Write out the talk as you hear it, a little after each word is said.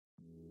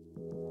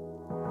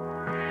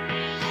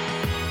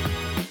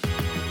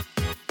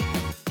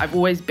I've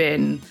always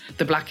been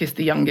the blackest,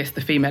 the youngest,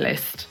 the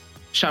femalist,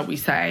 shall we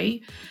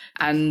say.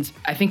 And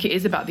I think it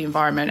is about the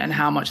environment and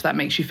how much that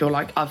makes you feel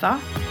like other.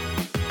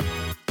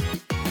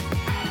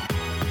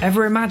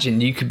 Ever imagine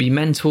you could be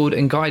mentored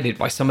and guided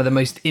by some of the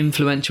most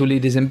influential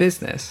leaders in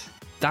business?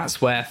 That's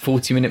where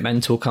 40-Minute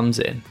Mentor comes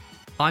in.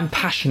 I'm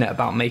passionate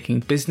about making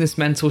business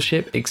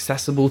mentorship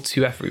accessible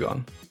to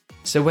everyone.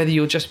 So whether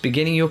you're just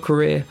beginning your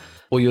career,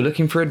 or you're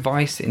looking for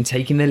advice in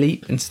taking the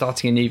leap and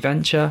starting a new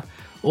venture,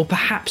 or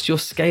perhaps you're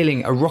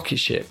scaling a rocket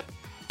ship,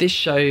 this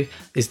show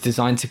is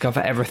designed to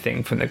cover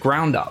everything from the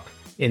ground up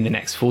in the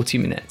next 40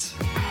 minutes.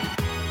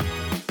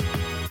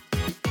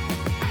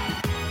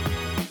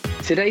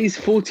 Today's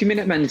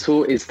 40-Minute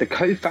Mentor is the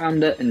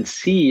co-founder and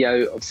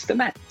CEO of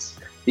Stemets,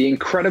 the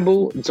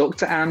incredible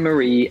Dr.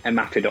 Anne-Marie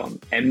Imafidon,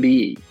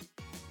 MBE.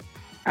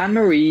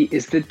 Anne-Marie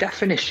is the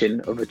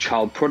definition of a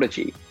child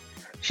prodigy.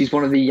 She's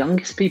one of the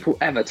youngest people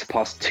ever to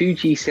pass 2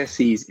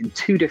 GCSEs in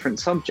 2 different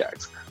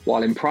subjects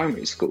while in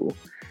primary school,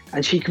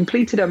 and she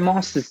completed her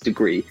master's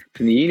degree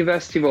from the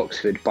University of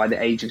Oxford by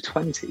the age of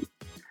 20.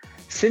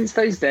 Since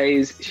those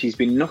days, she's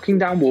been knocking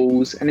down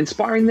walls and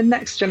inspiring the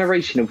next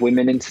generation of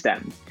women in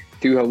STEM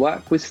through her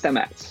work with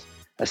Stemets,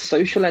 a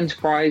social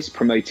enterprise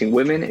promoting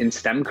women in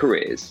STEM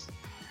careers.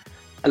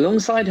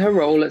 Alongside her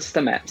role at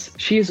Stemets,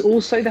 she is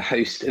also the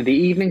host of the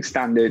Evening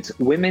Standard's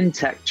Women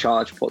Tech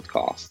Charge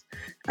podcast,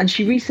 and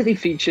she recently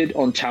featured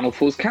on Channel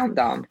 4's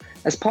Countdown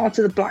as part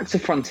of the Black to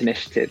Front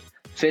initiative,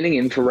 filling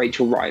in for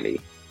Rachel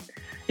Riley.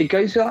 It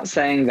goes without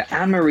saying that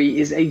Anne-Marie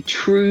is a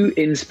true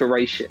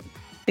inspiration.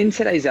 In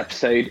today's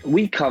episode,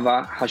 we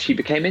cover how she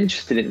became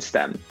interested in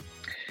STEM.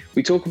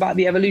 We talk about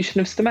the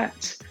evolution of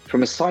Stemets,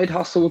 from a side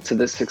hustle to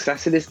the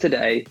success it is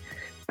today,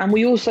 and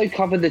we also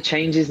cover the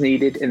changes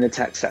needed in the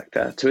tech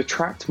sector to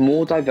attract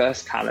more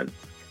diverse talent.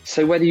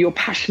 So whether you're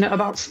passionate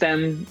about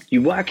STEM,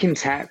 you work in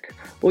tech,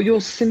 or you're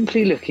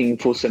simply looking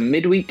for some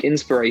midweek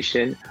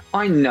inspiration,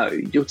 I know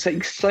you'll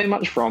take so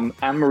much from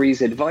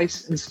Anne-Marie's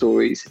advice and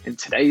stories in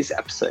today's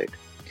episode.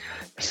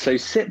 So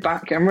sit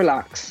back and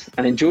relax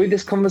and enjoy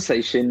this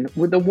conversation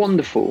with the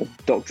wonderful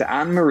Dr.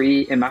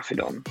 Anne-Marie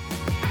Imafidon.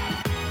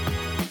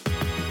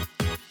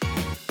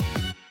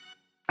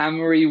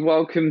 Anne-Marie,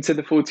 welcome to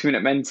the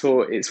 40-Minute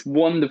Mentor. It's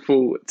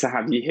wonderful to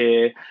have you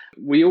here.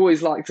 We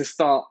always like to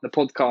start the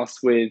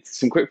podcast with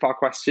some quickfire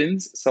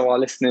questions so our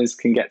listeners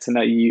can get to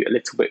know you a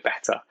little bit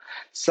better.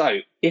 So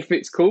if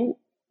it's cool,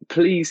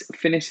 please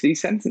finish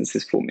these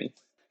sentences for me.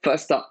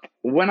 First up,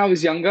 when I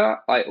was younger,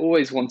 I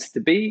always wanted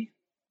to be...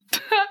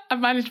 a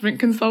management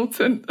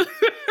consultant.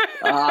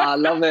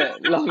 Love it.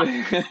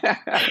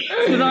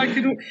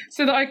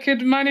 so that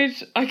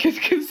I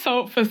could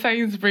consult for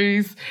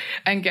Sainsbury's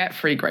and get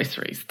free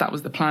groceries. That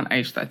was the plan at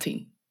age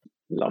 13.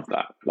 Love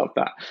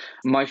that.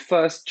 My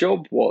first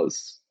job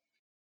was...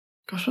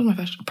 Gosh, what was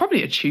my first job?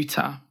 Probably a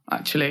tutor,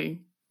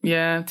 actually.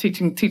 Yeah,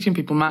 teaching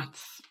people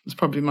maths was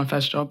probably my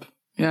first job.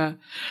 Yeah.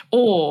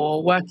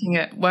 Or working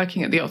at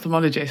the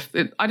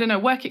ophthalmologist. I don't know,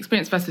 work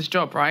experience versus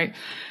job, right?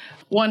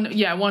 One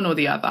or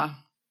the other.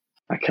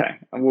 Okay,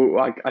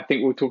 I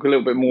think we'll talk a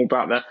little bit more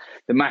about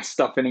the maths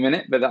stuff in a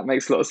minute, but that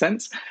makes a lot of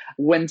sense.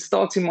 When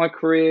starting my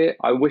career,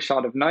 I wish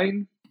I'd have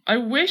known. I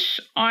wish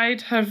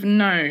I'd have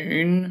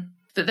known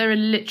that there are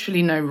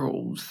literally no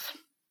rules,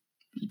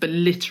 but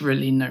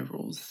literally no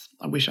rules.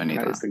 I wish I knew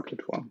that. That is a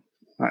good one.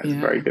 That is a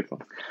very good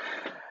one.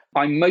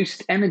 I'm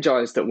most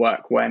energised at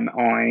work when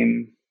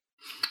I'm...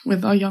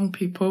 with our young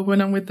people, when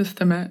I'm with the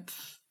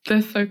Stemets.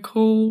 They're so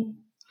cool.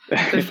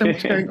 There's so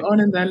much going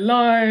on in their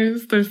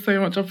lives. There's so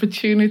much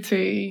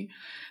opportunity.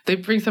 They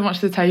bring so much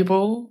to the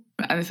table,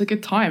 and it's a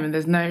good time. And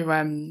there's no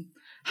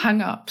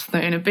hang-ups, no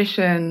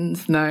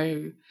inhibitions,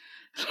 no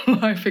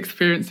life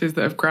experiences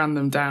that have ground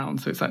them down.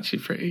 So it's actually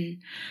pretty.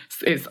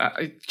 It's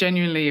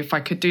genuinely, if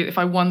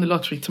I won the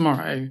lottery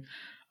tomorrow,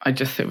 I'd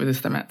just sit with the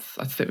Stemets.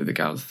 I'd sit with the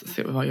girls,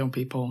 sit with our young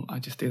people. I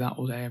just do that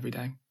all day, every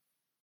day.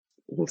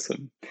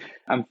 Awesome.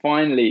 And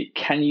finally,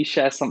 can you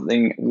share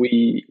something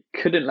we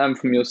couldn't learn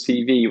from your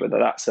CV, whether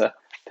that's a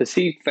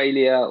perceived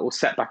failure or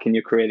setback in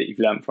your career that you've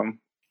learned from?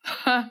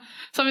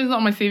 Something's not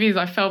on my CV is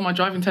I failed my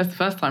driving test the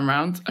first time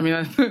round. I mean,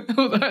 I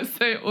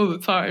say it all the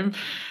time.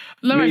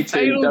 No, I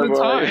fail all the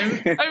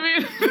time. I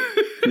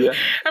mean,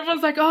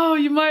 everyone's like, oh,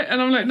 you might.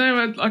 And I'm like,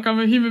 no, I'm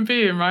a human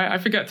being, right? I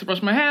forget to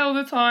brush my hair all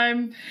the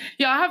time.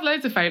 Yeah, I have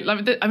loads of fail.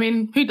 I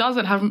mean, who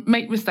doesn't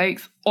make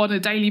mistakes on a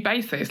daily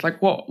basis? Like,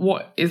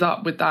 what is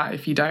up with that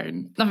if you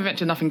don't? Nothing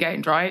ventured, nothing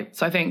gained, right?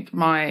 So I think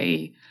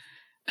a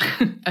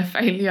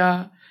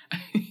failure,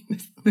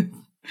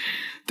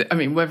 I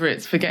mean, whether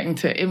it's forgetting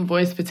to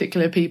invoice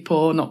particular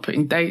people, not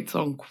putting dates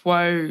on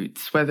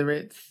quotes, whether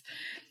it's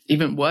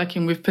even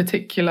working with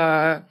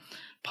particular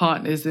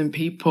partners and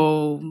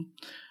people,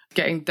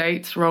 getting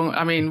dates wrong.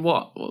 I mean,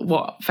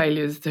 what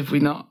failures have we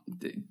not?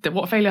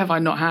 What failure have I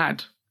not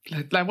had?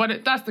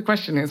 That's the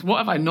question: is what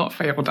have I not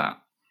failed at?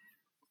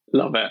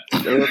 Love it.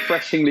 A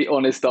refreshingly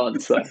honest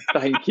answer.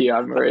 Thank you,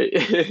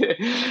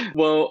 Anne-Marie.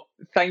 Well,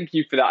 thank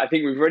you for that. I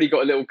think we've already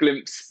got a little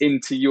glimpse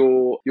into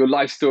your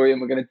life story,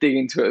 and we're going to dig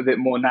into it a bit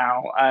more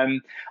now.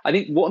 I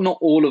think what not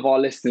all of our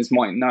listeners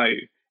might know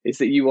is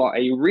that you are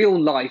a real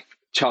life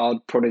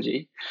child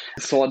prodigy.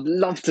 So I'd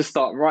love to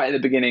start right at the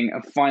beginning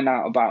and find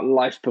out about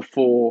life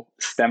before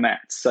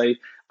STEMette. So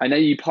I know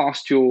you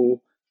passed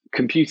your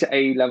computer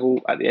A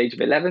level at the age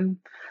of 11.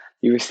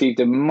 You received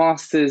a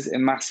master's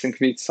in maths and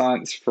computer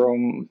science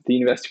from the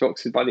University of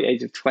Oxford by the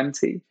age of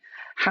 20.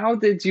 How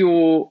did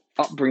your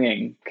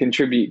upbringing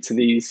contribute to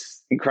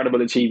these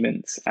incredible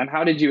achievements? And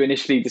how did you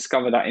initially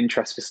discover that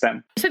interest for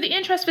STEM? So the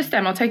interest for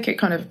STEM, I'll take it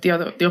kind of the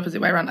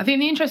opposite way around. I think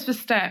the interest for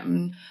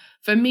STEM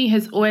for me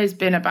has always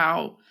been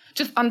about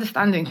just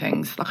understanding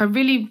things. Like I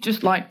really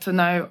just like to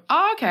know,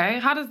 okay,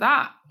 how does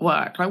that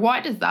work? Like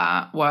why does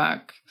that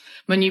work?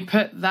 When you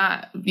put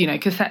that,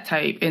 cassette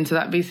tape into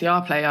that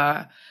VCR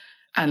player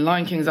and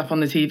Lion King's up on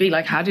the TV,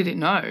 like how did it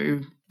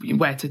know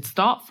where to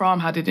start from?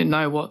 How did it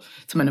know what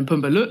Timon and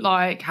Pumbaa looked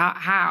like?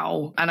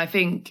 How? And I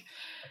think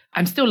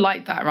I'm still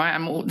like that, right?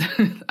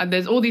 And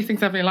there's all these things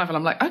happening in life and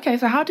I'm like, okay,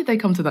 so how did they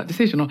come to that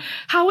decision? Or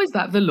how is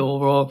that the law?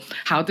 Or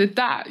how did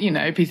that,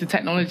 piece of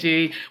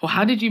technology? Or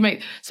how did you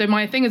make... So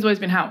my thing has always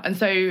been how. And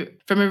so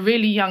from a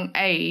really young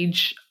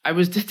age, I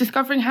was just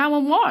discovering how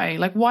and why.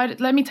 Like, why?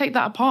 Let me take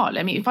that apart.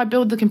 If I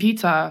build the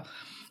computer,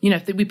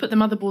 if we put the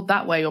motherboard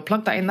that way or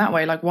plug that in that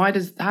way, like, how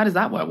does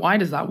that work? Why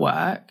does that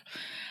work?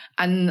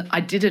 And I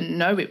didn't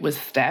know it was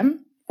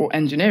STEM or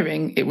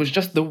engineering. It was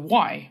just the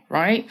why,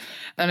 right?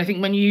 And I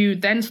think when you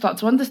then start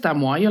to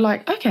understand why, you're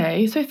like,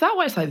 okay, so if that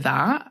works like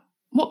that,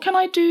 what can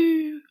I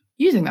do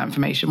using that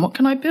information? What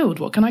can I build?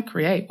 What can I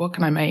create? What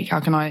can I make? How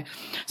can I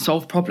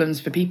solve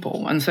problems for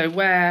people? And so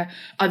where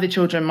other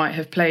children might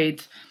have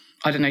played,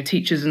 I don't know,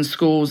 teachers in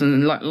schools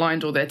and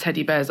lined all their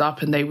teddy bears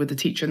up and they were the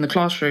teacher in the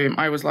classroom,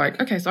 I was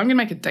like, okay, so I'm going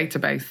to make a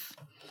database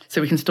so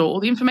we can store all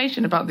the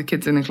information about the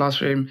kids in the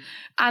classroom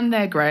and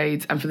their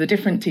grades. And for the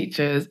different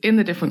teachers in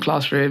the different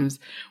classrooms,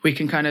 we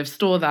can kind of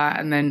store that.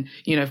 And then,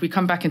 if we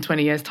come back in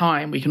 20 years'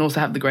 time, we can also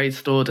have the grades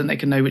stored and they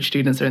can know which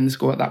students are in the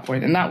school at that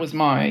point. And that was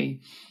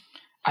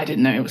I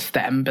didn't know it was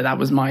STEM, but that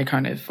was my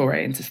kind of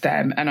foray into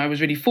STEM. And I was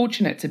really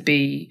fortunate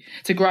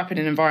to grow up in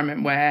an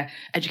environment where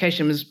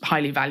education was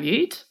highly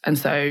valued. And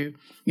so,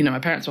 my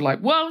parents were like,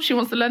 well, she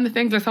wants to learn the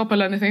things, let's help her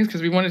learn the things,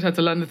 because we wanted her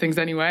to learn the things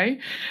anyway.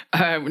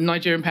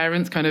 Nigerian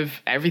parents, kind of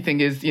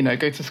everything is,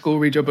 go to school,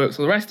 read your books,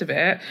 all the rest of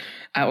it.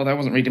 Although I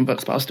wasn't reading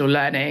books, but I was still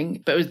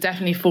learning. But it was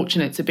definitely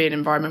fortunate to be in an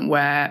environment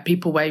where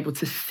people were able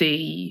to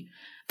see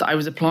that I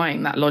was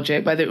applying that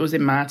logic, whether it was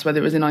in maths, whether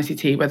it was in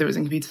ICT, whether it was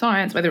in computer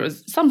science, whether it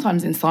was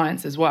sometimes in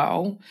science as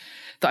well,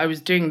 that I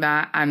was doing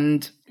that.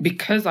 And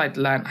because I'd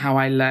learned how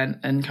I learned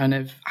and kind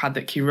of had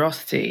that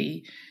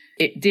curiosity,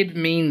 it did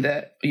mean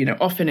that,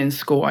 often in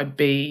school I'd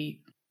be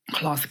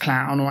class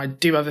clown or I'd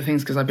do other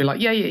things because I'd be like,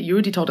 yeah, you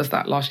already told us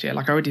that last year.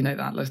 Like, I already know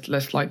that.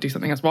 Let's like do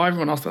something else. While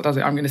everyone else that does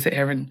it, I'm going to sit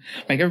here and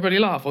make everybody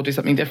laugh or do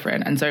something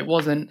different. And so it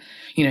wasn't,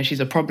 she's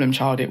a problem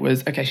child. It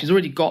was, okay, she's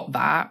already got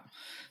that.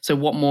 So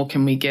what more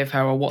can we give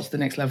her, or what's the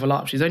next level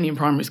up? She's only in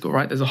primary school,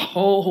 right? There's a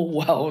whole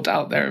world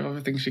out there of other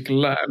things she can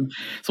learn.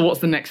 So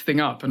what's the next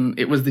thing up? And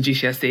it was the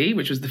GCSE,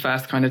 which was the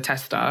first kind of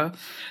tester.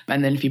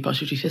 And then if you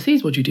pass your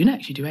GCSEs, what do you do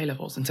next? You do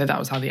A-levels. And so that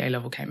was how the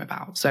A-level came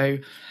about. So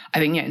I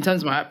think, in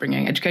terms of my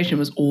upbringing, education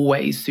was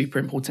always super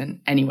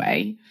important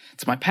anyway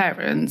to my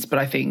parents. But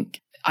I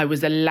think I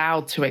was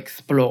allowed to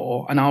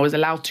explore and I was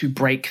allowed to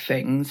break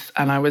things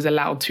and I was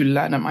allowed to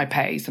learn at my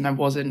pace. And it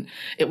wasn't,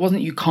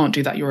 you can't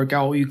do that, you're a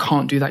girl, you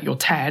can't do that, you're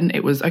 10.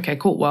 It was, okay,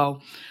 cool,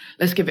 well,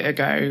 let's give it a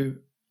go.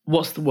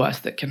 What's the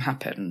worst that can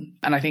happen?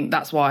 And I think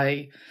that's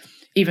why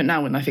even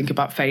now when I think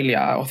about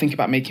failure or think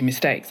about making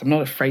mistakes, I'm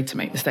not afraid to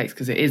make mistakes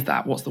because it is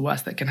that, what's the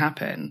worst that can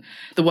happen?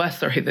 The worst,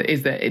 that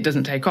is that it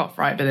doesn't take off,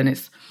 right? But then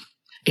it's,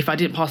 if I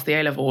didn't pass the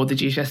A-level or the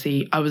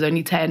GCSE, I was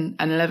only 10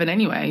 and 11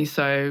 anyway.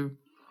 So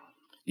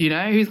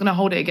who's going to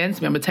hold it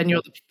against me? I'm a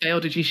 10-year-old that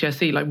failed a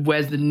GCSE. Like,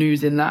 where's the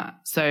news in that?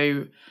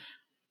 So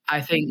I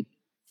think,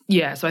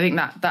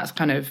 that's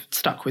kind of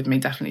stuck with me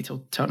definitely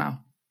till now.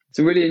 It's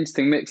a really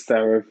interesting mix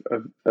there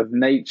of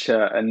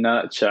nature and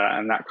nurture,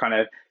 and that kind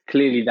of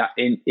clearly that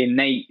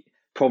innate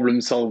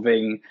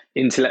problem-solving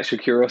intellectual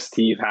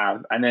curiosity you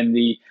have, and then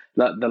the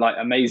like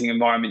amazing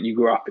environment you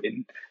grew up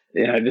in.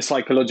 The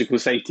psychological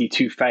safety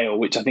to fail,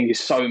 which I think is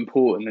so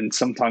important, and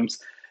sometimes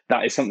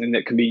that is something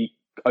that can be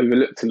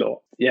overlooked a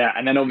lot. Yeah,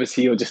 and then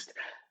obviously you're just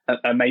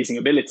amazing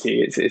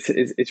ability.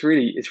 It's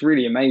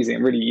really amazing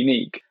and really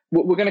unique.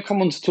 We're going to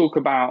come on to talk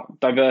about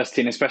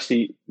diversity and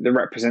especially the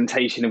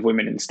representation of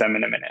women in STEM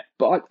in a minute.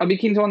 But I'd be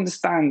keen to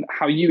understand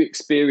how you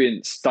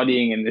experience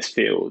studying in this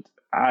field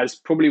as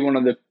probably one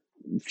of the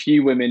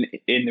few women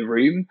in the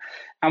room,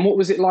 and what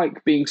was it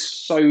like being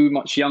so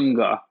much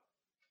younger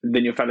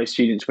than your fellow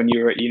students when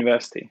you were at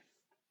university?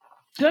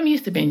 I'm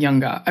used to being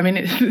younger. I mean,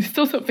 it's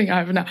still something I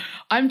have now.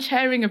 I'm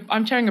chairing a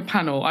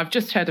panel. I've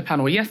just chaired a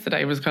panel.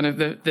 Yesterday was kind of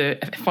the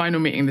final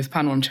meeting, this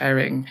panel I'm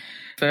chairing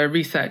for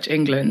Research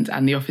England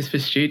and the Office for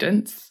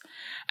Students.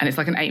 And it's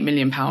like an £8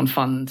 million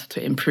fund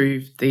to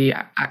improve the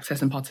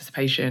access and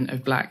participation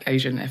of Black,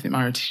 Asian, ethnic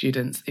minority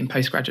students in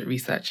postgraduate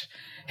research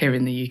here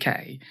in the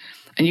UK.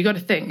 And you got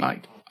to think,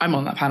 like, I'm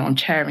on that panel, I'm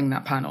chairing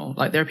that panel.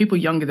 Like there are people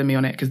younger than me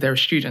on it because there are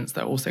students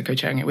that are also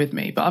co-chairing it with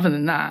me. But other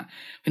than that,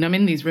 when I'm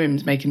in these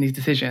rooms making these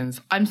decisions,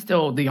 I'm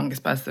still the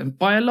youngest person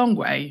by a long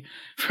way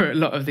for a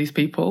lot of these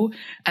people.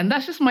 And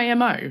that's just my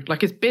MO.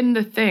 Like it's been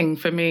the thing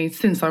for me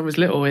since I was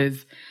little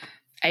is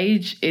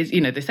age is,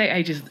 they say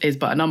age is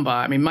but a number.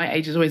 I mean, my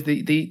age is always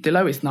the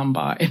lowest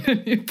number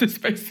in the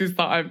spaces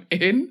that I'm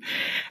in.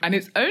 And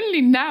it's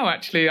only now,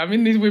 actually, I'm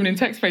in these women in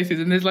tech spaces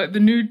and there's like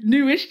the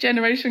newish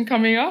generation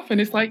coming up.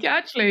 And it's like,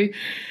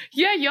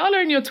 y'all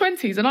are in your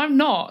 20s and I'm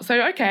not. So,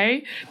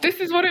 okay, this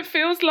is what it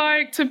feels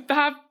like to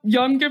have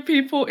younger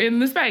people in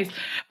the space.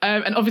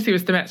 And obviously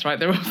with STEMettes, right,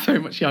 they're all so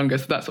much younger.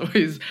 So that's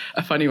always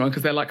a funny one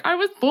because they're like, I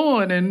was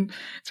born in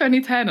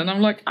 2010. And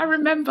I'm like, I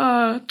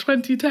remember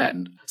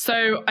 2010.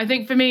 So I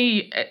think for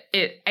me,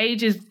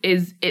 age is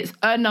it's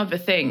another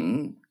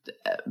thing,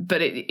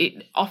 but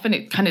it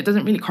often kind of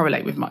doesn't really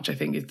correlate with much, I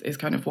think, is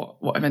kind of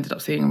what I've ended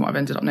up seeing and what I've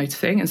ended up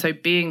noticing. And so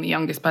being the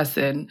youngest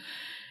person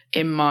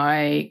in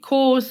my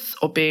course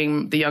or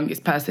being the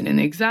youngest person in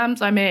the exams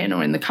I'm in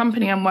or in the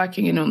company I'm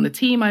working in, on the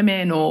team I'm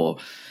in, or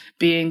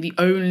being the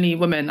only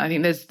woman, I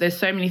think there's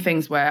so many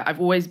things where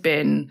I've always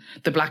been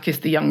the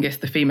blackest, the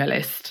youngest, the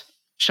femalist,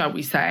 shall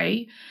we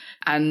say.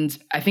 And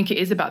I think it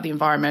is about the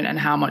environment and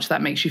how much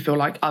that makes you feel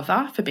like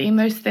other for being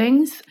those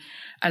things.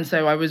 And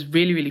so I was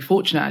really, really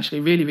fortunate,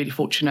 actually, really, really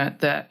fortunate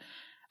that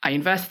at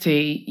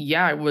university,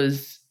 I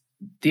was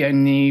the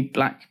only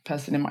black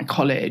person in my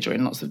college or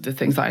in lots of the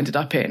things that I ended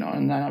up in.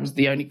 And then I was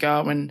the only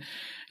girl. And,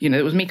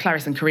 it was me,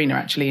 Clarice and Karina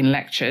actually in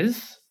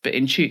lectures, but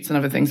in shoots and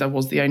other things, I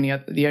was the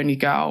only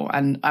girl.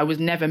 And I was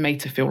never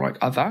made to feel like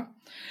other.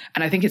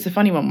 And I think it's a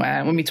funny one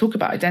where when we talk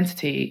about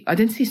identity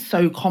is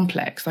so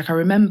complex. Like I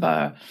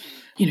remember,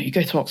 you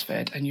go to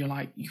Oxford and you're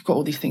like, you've got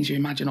all these things you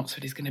imagine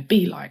Oxford is going to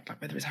be like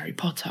whether it's Harry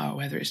Potter or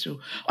whether it's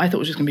I thought it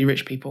was just going to be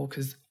rich people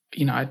because,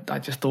 I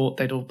just thought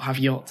they'd all have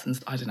yachts and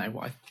I don't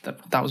know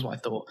that was what I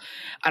thought.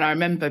 And I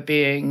remember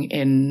being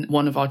in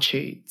one of our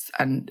shoots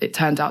and it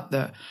turned out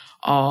that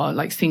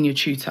our senior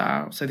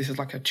tutor, so this is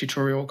like a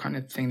tutorial kind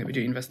of thing that we do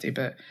at university,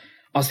 but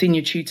our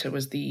senior tutor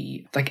was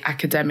the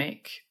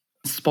academic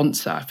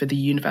sponsor for the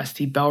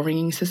University Bell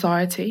Ringing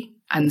Society.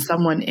 And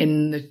someone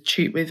in the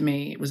shoot with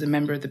me was a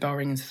member of the Bell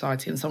Ringing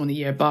Society and someone the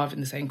year above in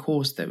the same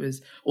course that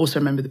was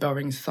also a member of the Bell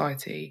Ringing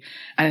Society.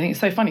 And I think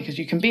it's so funny because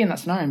you can be in that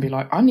scenario and be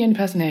like, I'm the only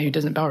person here who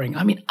doesn't bell ring.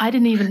 I mean, I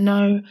didn't even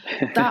know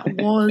that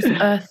was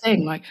a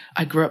thing. Like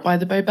I grew up by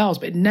the Bow Bells,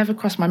 but it never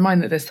crossed my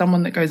mind that there's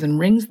someone that goes and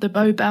rings the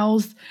Bow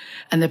Bells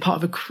and they're part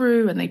of a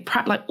crew and they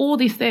practice all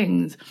these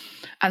things.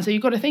 And so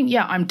you've got to think,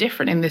 I'm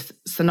different in this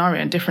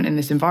scenario and different in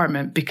this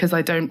environment because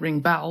I don't ring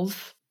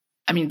bells.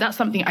 I mean, that's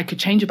something I could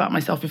change about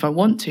myself if I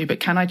want to, but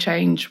can I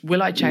change?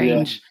 Will I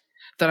change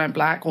that I'm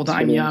black or that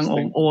I'm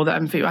young or that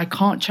I'm female? I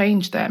can't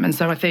change them. And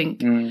so I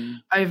think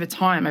over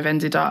time, I've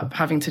ended up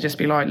having to just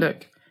be like,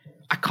 look,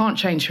 I can't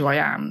change who I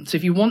am. So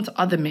if you want to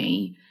other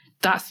me,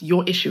 that's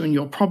your issue and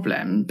your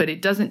problem, but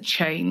it doesn't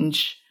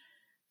change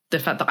the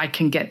fact that I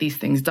can get these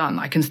things done.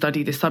 I can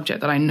study this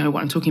subject that I know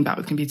what I'm talking about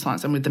with computer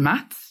science and with the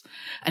maths.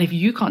 And if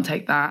you can't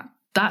take that,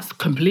 that's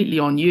completely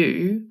on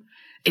you.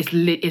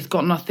 It's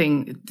got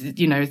nothing,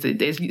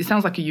 it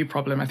sounds like a you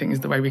problem, I think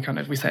is the way we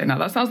say it now.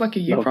 That sounds like a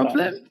you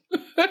problem.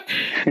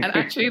 And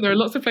actually, there are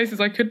lots of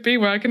places I could be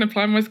where I can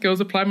apply my skills,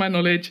 apply my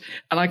knowledge,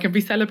 and I can be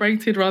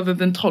celebrated rather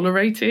than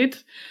tolerated.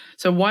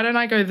 So why don't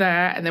I go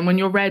there? And then when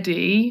you're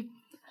ready,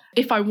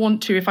 if I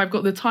want to, if I've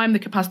got the time, the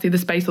capacity, the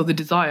space, or the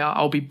desire,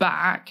 I'll be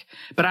back.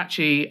 But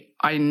actually,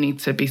 I need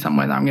to be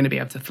somewhere that I'm going to be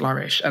able to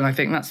flourish. And I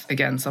think that's,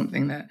 again,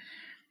 something that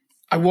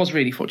I was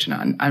really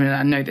fortunate. I mean,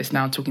 I know this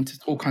now, talking to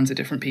all kinds of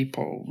different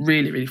people,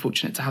 really, really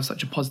fortunate to have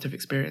such a positive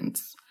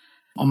experience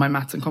on my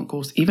maths and comp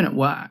course, even at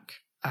work,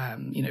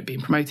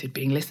 being promoted,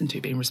 being listened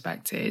to, being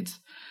respected.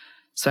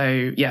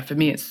 So, for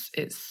me,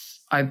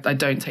 I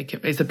don't take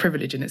it, it's a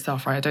privilege in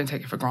itself, right? I don't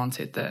take it for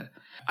granted that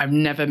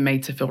I'm never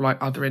made to feel like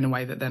other in a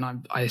way that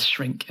then I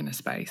shrink in a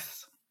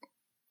space.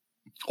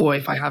 Or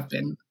if I have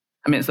been,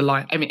 I mean, it's a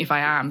lie. I mean, if I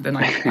am, then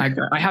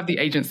I have the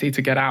agency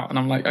to get out and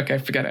I'm like, okay,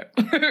 forget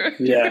it.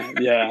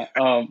 Yeah.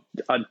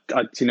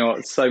 You know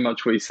what, so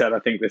much what you said. I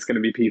think there's going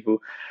to be people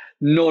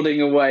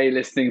nodding away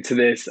listening to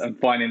this and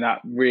finding that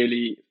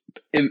really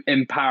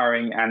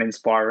empowering and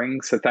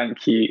inspiring. So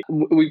thank you.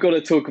 We've got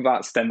to talk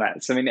about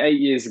STEMettes. I mean, 8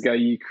 years ago,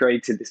 you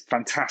created this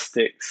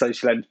fantastic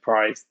social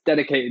enterprise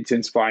dedicated to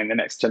inspiring the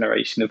next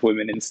generation of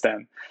women in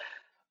STEM.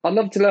 I'd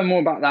love to learn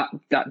more about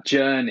that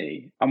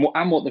journey and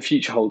what the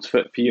future holds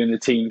for you and the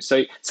team.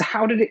 So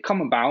how did it come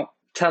about?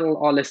 Tell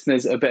our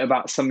listeners a bit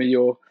about some of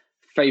your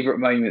favourite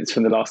moments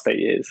from the last 8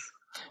 years.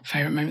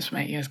 Favourite moments from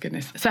 8 years,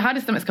 goodness. So how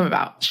did STEMettes come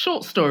about?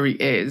 Short story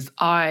is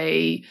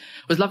I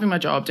was loving my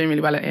job, doing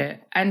really well at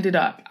it, ended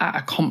up at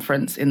a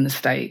conference in the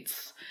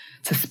States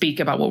to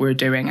speak about what we were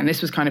doing. And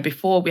this was kind of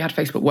before we had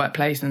Facebook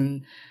Workplace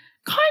and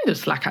kind of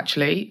Slack,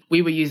 actually.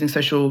 We were using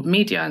social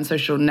media and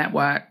social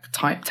network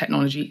type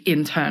technology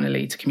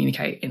internally to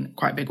communicate in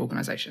quite a big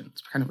organization.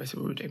 It's kind of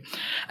basically what we do.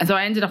 And so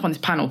I ended up on this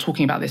panel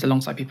talking about this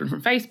alongside people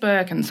from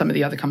Facebook and some of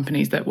the other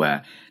companies that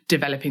were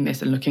developing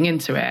this and looking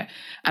into it.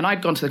 And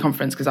I'd gone to the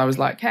conference because I was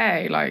like,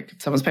 hey, like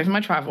someone's paying for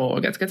my travel. I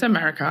get to go to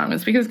America. I'm going to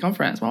speak at this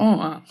conference. Blah, blah,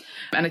 blah.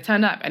 And I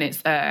turned up and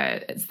it's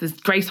this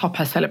Grace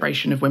Hopper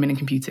celebration of women in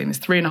computing. There's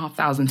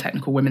 3,500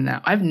 technical women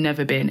there. I've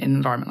never been in an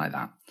environment like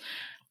that.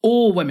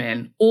 All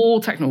women,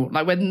 all technical.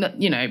 Like when,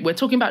 you know, we're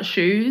talking about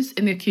shoes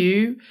in the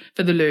queue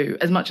for the loo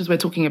as much as we're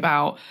talking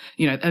about,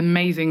 you know,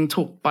 amazing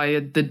talk by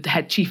the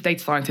head chief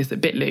data scientist at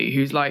Bitly,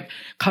 who's like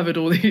covered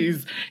all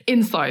these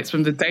insights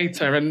from the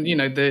data and, you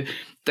know, the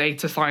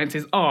data science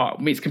is art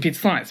meets computer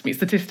science meets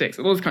statistics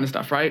and all this kind of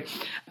stuff, right?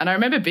 And I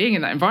remember being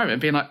in that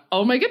environment being like,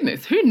 oh my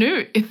goodness, who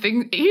knew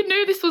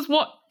this was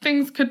what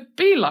things could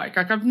be like?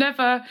 Like I've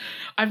never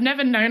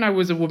known I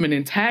was a woman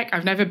in tech.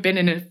 I've never been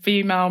in a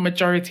female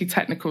majority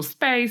technical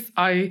space.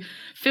 I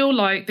feel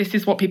like this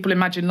is what people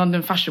imagine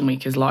London Fashion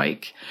Week is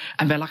like.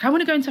 And they're like, I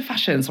want to go into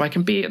fashion so I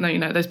can be, you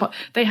know,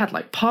 they had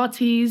like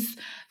parties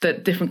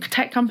that different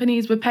tech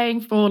companies were paying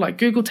for, like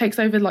Google takes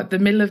over like the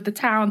middle of the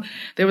town.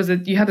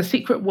 You had a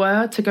secret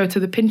word to go to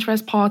the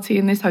Pinterest party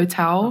in this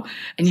hotel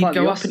and you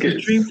go up and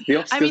you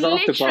dream. I mean,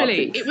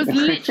 literally, it was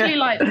literally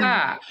like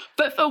that,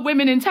 but for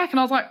women in tech. And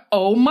I was like,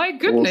 oh my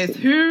goodness,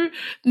 awesome. Who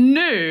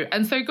knew?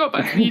 And so got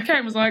back to the UK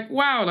and was like,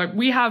 wow, like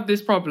we have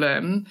this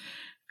problem.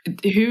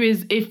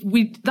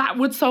 That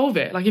would solve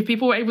it. Like if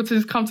people were able to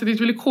just come to these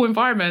really cool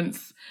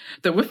environments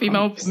that were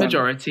female 100%.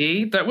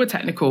 Majority, that were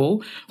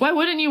technical, why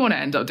wouldn't you want to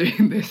end up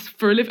doing this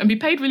for a living and be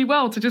paid really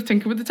well to just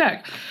tinker with the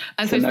tech?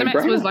 And so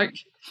STEMX was like,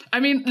 I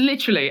mean,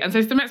 literally. And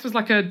so STEMX was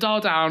like a dial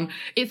down.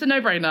 It's a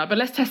no-brainer, but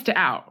let's test it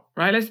out,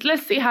 right?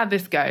 Let's see how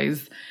this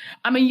goes.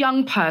 I'm a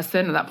young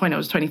person. At that point, I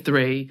was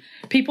 23.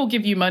 People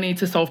give you money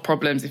to solve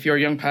problems if you're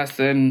a young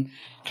person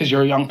because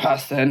you're a young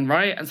person,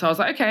 right? And so I was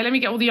like, okay, let me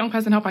get all the young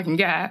person help I can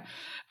get.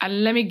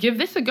 And let me give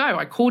this a go.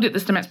 I called it the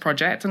STEMX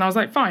Project. And I was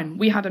like, fine.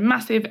 We had a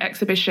massive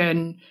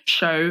exhibition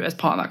show as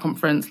part of that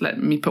conference. Let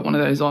me put one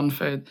of those on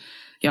for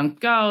young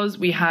girls.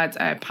 We had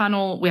a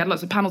panel. We had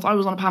lots of panels. I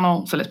was on a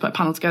panel. So let's put a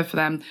panel together for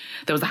them.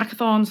 There was a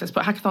hackathon. So let's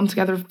put a hackathon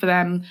together for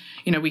them.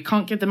 You know, we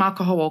can't give them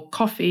alcohol or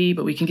coffee,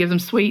 but we can give them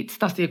sweets.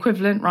 That's the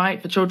equivalent,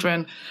 right, for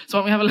children. So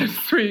why don't we have a load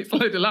of sweets, a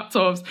load of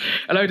laptops,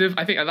 a load of,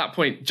 I think at that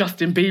point,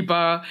 Justin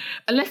Bieber.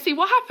 And let's see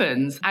what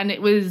happens. And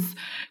it was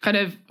kind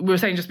of, we were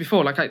saying just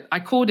before, like I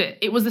called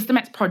it was the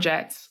STEMX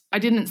Project. I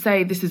didn't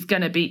say this is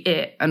going to be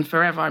it and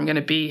forever I'm going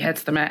to be head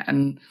STEMX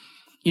and,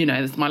 you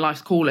know, this is my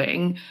life's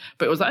calling.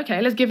 But it was like,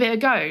 okay, let's give it a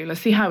go. Let's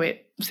see how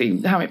it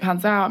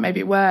pans out. Maybe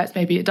it works,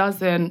 maybe it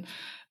doesn't.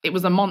 It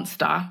was a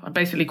monster. I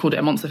basically called it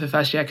a monster for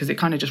first year because it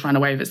kind of just ran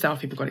away with itself.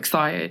 People got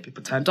excited.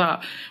 People turned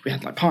up. We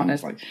had like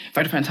partners like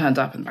Vodafone turned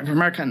up and Bank of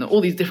America and all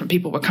these different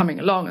people were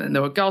coming along. And then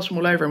there were girls from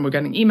all over and we're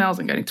getting emails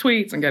and getting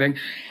tweets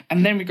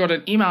and then we got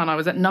an email and I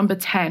was at number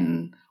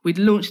 10. We'd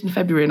launched in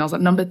February and I was at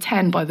number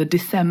 10 by the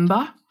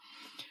December.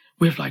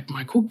 With like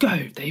Michael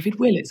Gove, David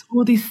Willits,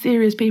 all these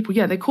serious people.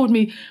 Yeah, they called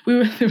me.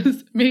 There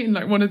was me and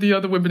like one of the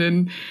other women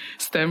in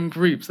STEM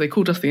groups. They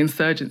called us the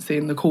insurgency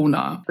in the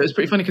corner. It was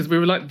pretty funny because we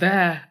were like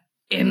there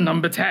in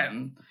number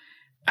 10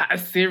 at a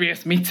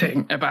serious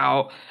meeting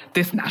about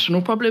this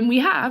national problem we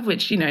have,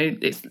 which, you know,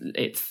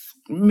 it's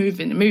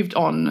moved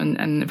on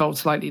and evolved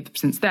slightly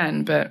since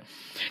then. But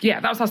yeah,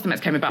 that was how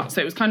STEMX came about.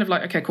 So it was kind of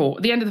like, okay, cool.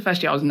 At the end of the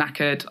first year, I was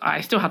knackered.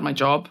 I still had my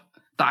job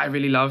that I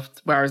really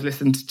loved, where I was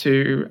listened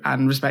to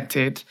and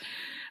respected,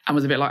 and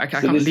was a bit like, okay,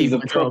 I can't leave my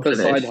job for this. This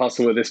is a proper side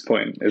hustle at this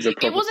point.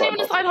 It wasn't even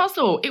a side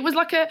hustle. It was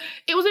like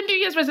it was a New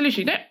Year's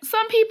resolution. You know,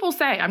 some people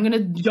say, I'm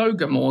going to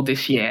yoga more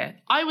this year.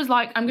 I was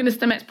like, I'm going to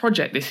STEMX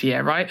project this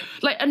year, right?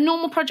 Like a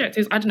normal project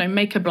is, I don't know,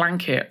 make a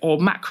blanket or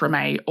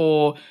macrame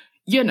or,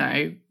 you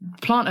know,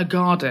 plant a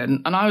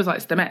garden. And I was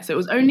like, STEMX. It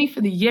was only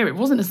for the year. It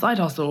wasn't a side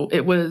hustle.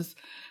 It was,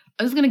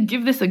 I was going to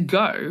give this a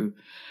go.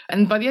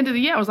 And by the end of the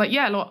year, I was like,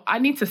 yeah, look, I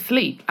need to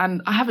sleep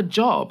and I have a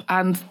job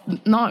and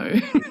no,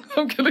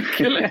 I'm going to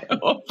kill it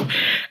off.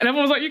 And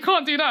everyone was like, you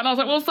can't do that. And I was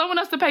like, well, someone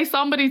has to pay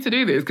somebody to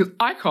do this because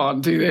I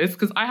can't do this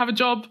because I have a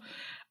job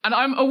and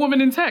I'm a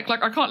woman in tech.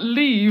 Like I can't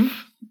leave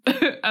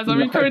as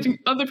I'm encouraging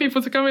other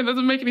people to come in. That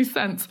doesn't make any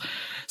sense.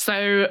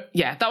 So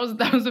yeah, that was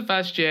the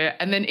first year.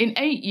 And then in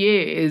 8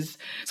 years,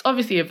 it's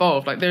obviously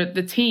evolved. Like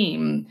the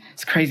team,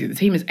 it's crazy. The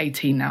team is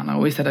 18 now. And I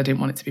always said I didn't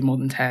want it to be more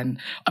than 10.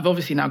 I've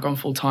obviously now gone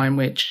full time,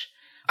 which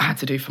I had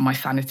to do for my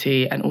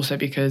sanity and also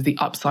because the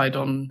upside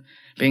on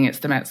being at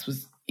STEMX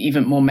was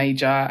even more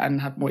major and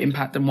had more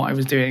impact than what I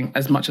was doing,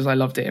 as much as I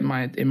loved it in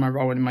my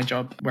role and in my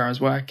job where I was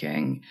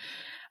working.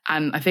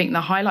 And I think the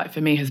highlight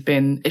for me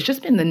it's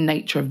just been the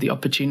nature of the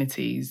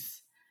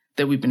opportunities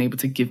that we've been able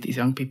to give these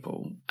young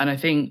people. And I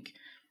think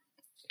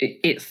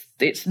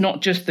it's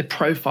not just the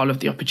profile of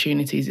the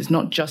opportunities. It's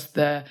not just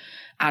the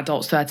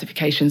adult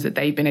certifications that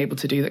they've been able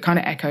to do that kind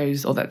of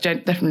echoes, or that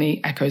definitely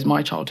echoes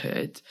my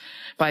childhood.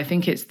 But I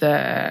think it's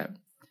the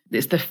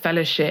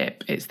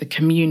fellowship, it's the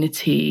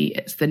community,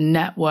 it's the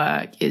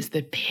network, it's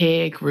the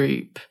peer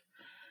group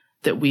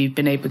that we've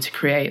been able to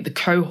create, the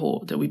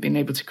cohort that we've been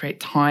able to create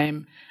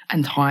time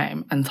and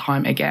time and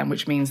time again,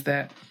 which means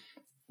that,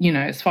 you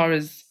know, as far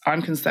as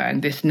I'm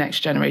concerned, this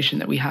next generation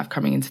that we have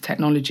coming into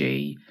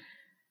technology,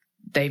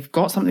 they've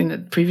got something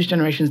that previous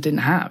generations didn't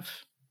have.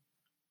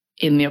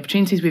 In the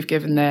opportunities we've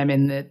given them,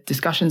 in the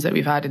discussions that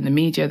we've had, in the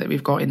media that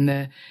we've got, in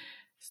the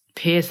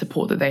peer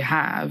support that they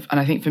have. And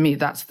I think for me,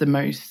 that's the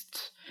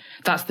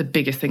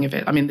biggest thing of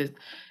it. I mean,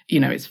 you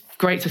know, it's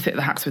great to sit at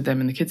the hacks with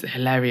them and the kids are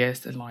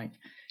hilarious and like,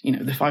 you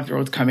know, the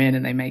 5-year-olds come in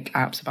and they make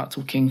apps about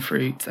talking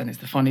fruits and it's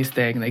the funniest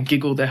thing and they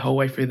giggle their whole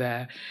way through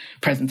their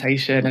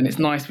presentation. And it's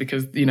nice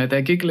because, you know,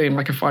 they're giggling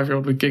like a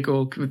 5-year-old would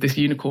giggle with this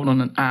unicorn on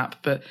an app,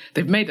 but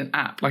they've made an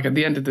app. Like at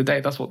the end of the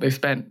day, that's what they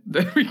spent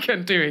the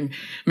weekend doing,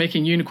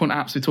 making unicorn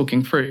apps with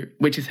talking fruit,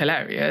 which is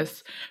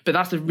hilarious. But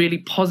that's a really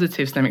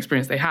positive STEM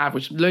experience they have,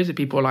 which loads of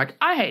people are like,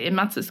 I hated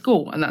maths at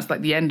school. And that's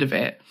like the end of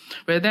it,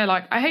 where they're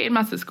like, I hated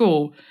maths at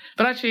school,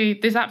 but actually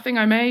this app thing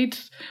I made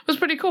was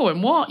pretty cool.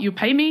 And what? You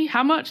pay me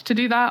how much to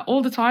do that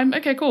all the time?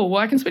 Okay, cool.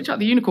 Well, I can switch out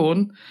the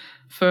unicorn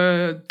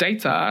for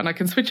data and I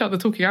can switch out the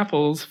talking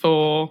apples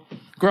for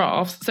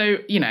graphs. So,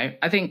 you know,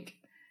 I think,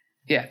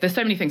 yeah, there's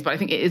so many things, but I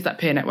think it is that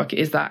peer network. It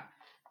is that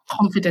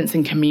confidence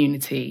and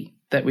community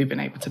that we've been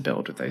able to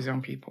build with those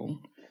young people.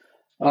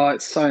 Oh,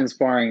 it's so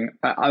inspiring.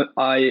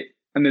 I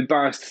am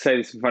embarrassed to say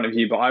this in front of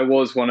you, but I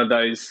was one of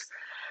those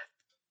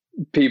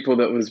people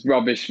that was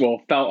rubbish,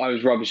 well, felt I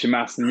was rubbish in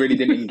maths and really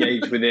didn't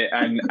engage with it.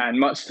 And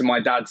much to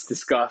my dad's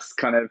disgust,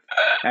 kind of,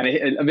 and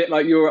a bit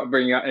like your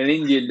upbringing, an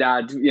Indian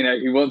dad, you know,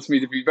 who wants me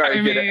to be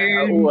very good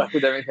at all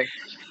everything.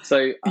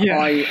 So yeah.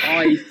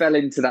 I fell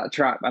into that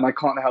trap and I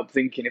can't help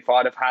thinking if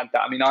I'd have had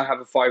that. I mean, I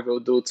have a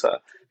 5-year-old daughter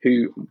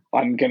who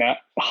I'm going to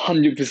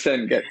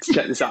 100% get to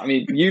check this out. I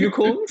mean,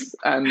 unicorns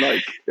and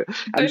like,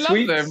 and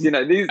sweets, them. You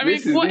know, these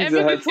whatever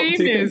are her the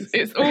theme is,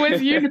 it's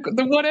always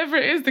unicorn. Whatever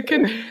it is, the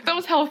kid, that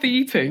was healthy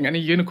eating and a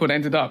unicorn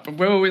ended up. And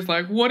we're always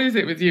like, what is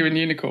it with you and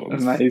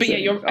unicorns? Amazing. But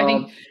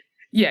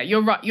yeah,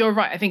 you're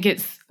right. I think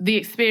it's the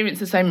experience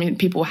that so many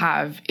people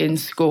have in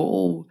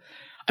school.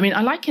 I mean,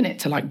 I liken it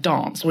to like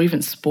dance or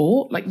even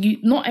sport. Like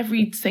not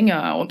every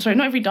not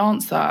every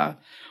dancer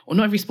or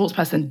not every sports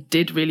person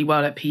did really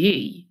well at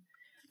PE.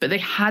 But they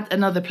had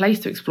another place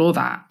to explore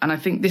that. And I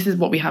think this is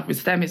what we have with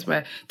STEM is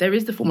where there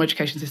is the formal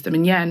education system.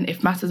 And yeah, and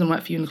if maths doesn't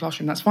work for you in the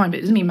classroom, that's fine. But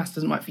it doesn't mean maths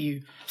doesn't work for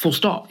you full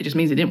stop. It just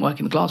means it didn't work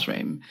in the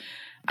classroom.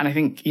 And I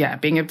think, yeah,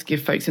 being able to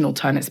give folks an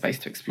alternate space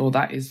to explore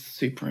that is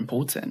super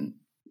important.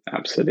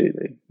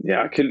 Absolutely.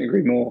 Yeah, I couldn't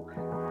agree more.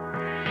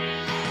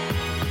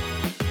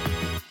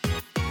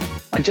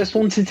 I just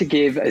wanted to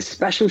give a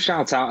special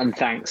shout out and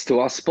thanks to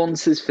our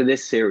sponsors for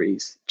this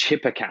series,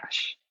 Chipper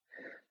Cash.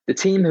 The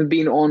team have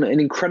been on an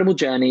incredible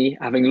journey,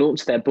 having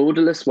launched their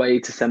borderless way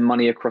to send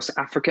money across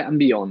Africa and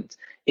beyond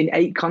in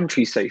 8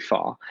 countries so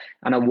far,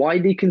 and are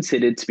widely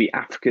considered to be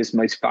Africa's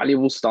most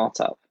valuable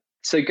startup.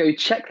 So go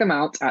check them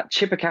out at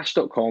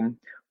chippercash.com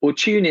or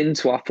tune in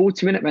to our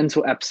 40-minute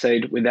mentor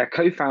episode with their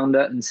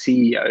co-founder and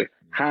CEO,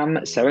 Ham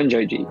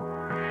Serenjoji.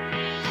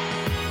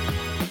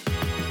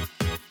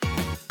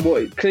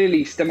 Well,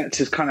 clearly STEMETS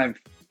has kind of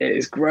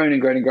it's grown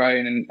and grown and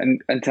grown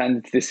and turned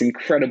into this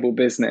incredible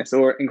business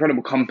or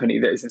incredible company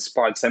that has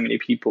inspired so many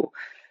people.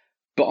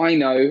 But I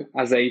know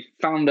as a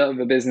founder of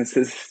a business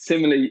that's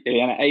similarly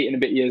 8 and a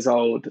bit years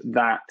old,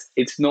 that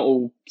it's not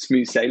all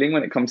smooth sailing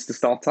when it comes to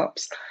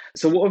startups.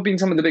 So what have been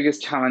some of the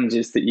biggest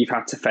challenges that you've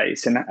had to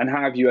face and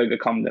how have you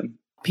overcome them?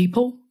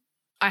 People.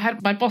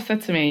 My boss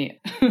said to me,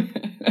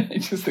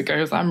 just to go,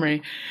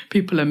 Amri,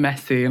 people are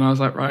messy. And I was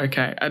like, right,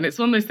 okay. And it's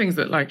one of those things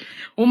that like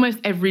almost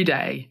every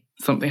day,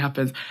 something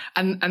happens.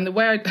 And the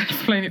way I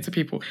explain it to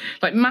people,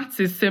 like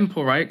maths is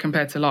simple, right?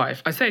 Compared to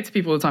life. I say it to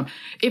people all the time.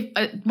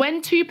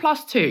 When 2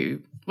 +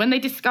 2, when they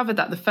discovered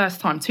that the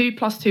first time, 2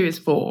 + 2 is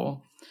 4,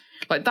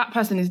 like that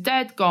person is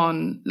dead,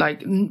 gone,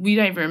 like we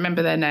don't even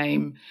remember their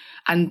name.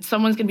 And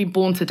someone's going to be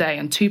born today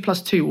and 2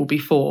 + 2 will be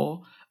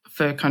 4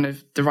 for kind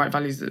of the right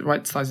values, the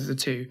right sizes of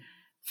 2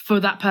 for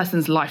that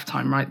person's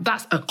lifetime, right?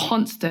 That's a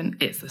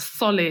constant. It's a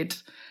solid,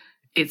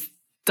 it's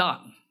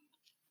done.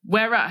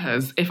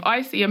 Whereas if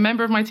I see a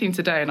member of my team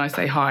today and I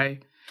say hi,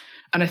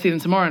 and I see them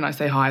tomorrow and I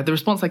say hi, the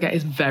response I get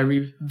is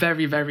very,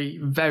 very, very,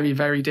 very,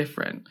 very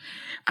different.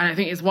 And I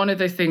think it's one of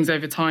those things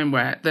over time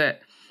where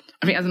that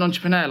I think as an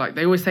entrepreneur, like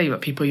they always say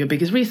that people are your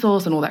biggest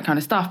resource and all that kind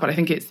of stuff. But I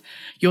think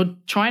you're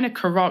trying to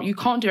corral, you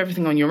can't do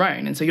everything on your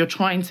own. And so you're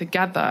trying to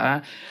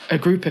gather a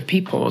group of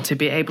people to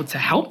be able to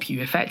help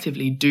you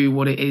effectively do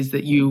what it is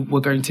that you were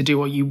going to do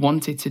or you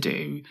wanted to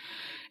do,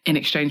 in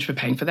exchange for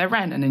paying for their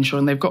rent and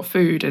ensuring they've got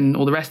food and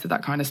all the rest of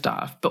that kind of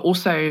stuff. But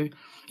also,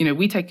 you know,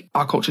 we take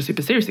our culture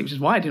super seriously, which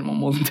is why I didn't want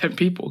more than 10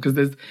 people,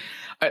 because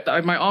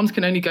my arms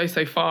can only go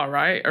so far,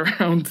 right?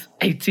 Around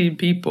 18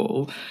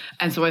 people.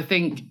 And so I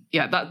think,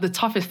 that the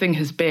toughest thing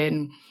has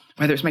been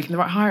whether it's making the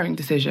right hiring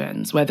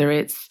decisions, whether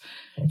it's,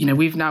 you know,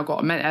 we've now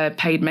got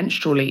paid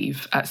menstrual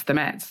leave at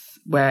STEMETS,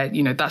 where,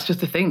 you know, that's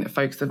just a thing that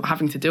folks are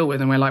having to deal with.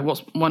 And we're like,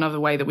 what's one other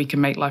way that we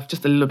can make life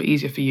just a little bit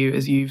easier for you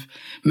as you've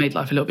made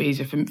life a little bit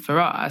easier for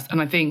us?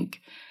 And I think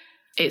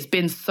it's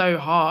been so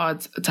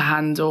hard to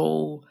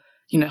handle,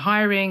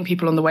 hiring,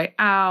 people on the way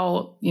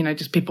out,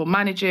 just people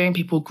managing,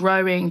 people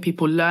growing,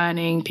 people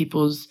learning,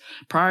 people's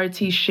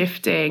priorities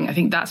shifting. I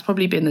think that's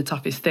probably been the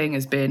toughest thing,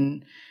 has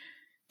been,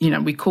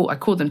 I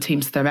call them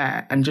Team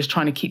Stemet, and just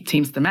trying to keep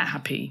Team Stemet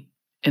happy,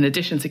 in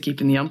addition to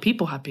keeping the young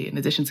people happy, in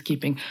addition to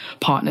keeping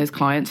partners,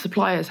 clients,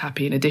 suppliers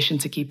happy, in addition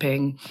to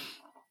keeping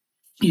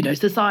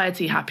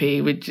society happy.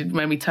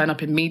 When we turn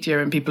up in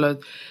media and people are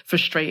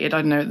frustrated,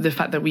 I don't know, the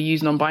fact that we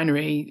use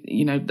non-binary,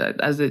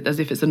 as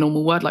if it's a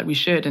normal word, like we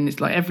should. And it's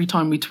like every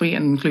time we tweet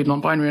and include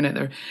non-binary in it,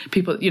 there are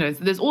people,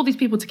 there's all these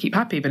people to keep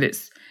happy, but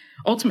it's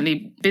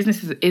ultimately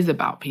business is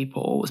about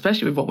people,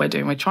 especially with what we're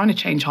doing. We're trying to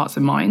change hearts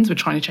and minds. We're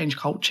trying to change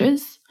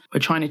cultures.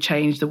 We're trying to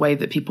change the way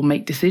that people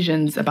make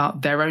decisions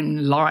about their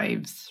own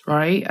lives,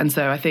 right? And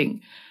so I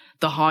think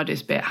the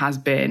hardest bit has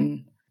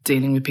been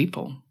dealing with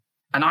people.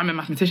 And I'm a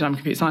mathematician, I'm a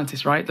computer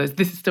scientist, right?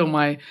 This is still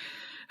my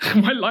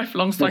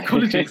lifelong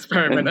psychology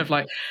experiment of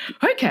like,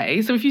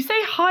 okay, so if you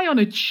say hi on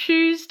a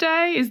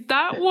Tuesday, is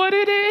that what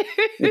it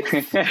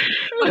is?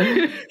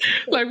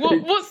 like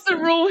what's the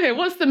rule here?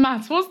 What's the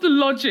maths? What's the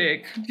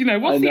logic?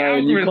 What's the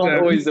algorithm? You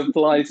can't always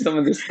apply some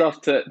of this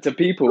stuff to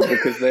people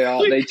because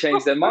they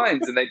change their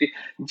minds and they do.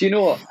 Do you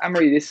know what,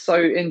 Anne-Marie, this is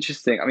so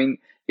interesting. I mean,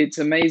 it's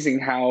amazing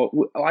how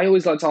I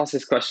always like to ask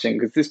this question,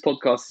 because this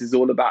podcast is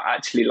all about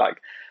actually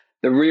like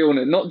the real,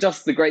 not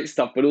just the great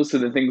stuff, but also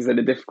the things that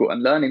are difficult,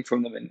 and learning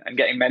from them and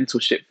getting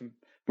mentorship from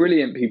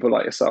brilliant people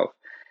like yourself.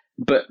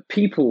 But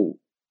people,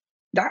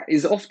 that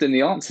is often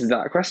the answer to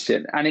that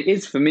question. And it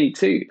is for me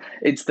too.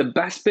 It's the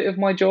best bit of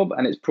my job,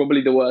 and it's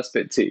probably the worst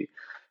bit too,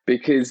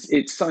 because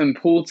it's so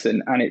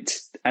important, and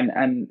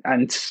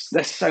and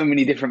there's so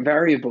many different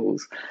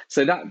variables.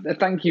 So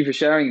thank you for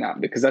sharing that,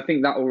 because I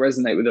think that will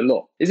resonate with a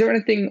lot. Is there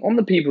anything on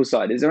the people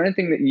side? Is there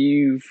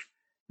anything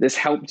that's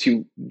helped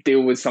you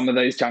deal with some of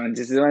those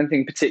challenges? Is there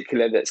anything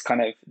particular that's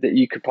kind of that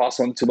you could pass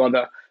on to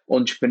other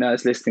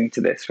entrepreneurs listening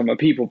to this from a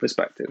people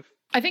perspective?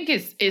 I think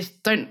it's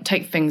don't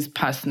take things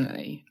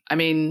personally. I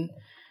mean,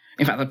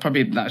 in fact,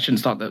 that shouldn't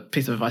start the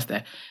piece of advice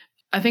there.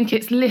 I think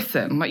it's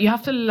listen. Like, you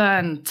have to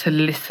learn to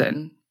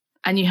listen,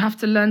 and you have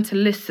to learn to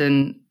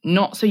listen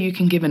not so you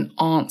can give an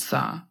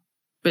answer,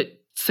 but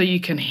so you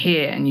can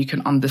hear and you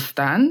can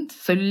understand.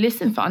 So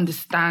listen for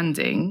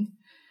understanding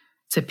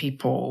to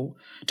people.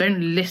 Don't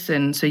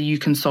listen so you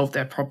can solve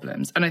their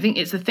problems. And I think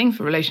it's a thing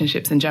for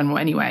relationships in general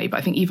anyway, but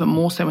I think even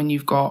more so when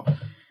you've got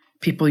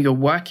people you're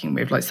working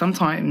with. Like,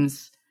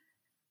 sometimes,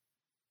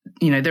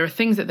 there are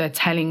things that they're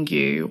telling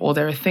you, or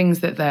there are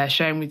things that they're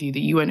sharing with you that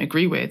you won't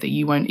agree with, that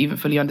you won't even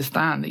fully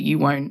understand, that you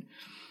won't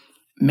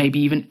maybe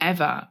even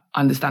ever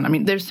understand. I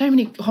mean, there's so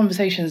many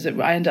conversations that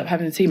I end up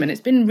having with the team, and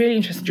it's been really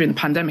interesting during the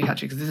pandemic,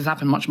 actually, because this has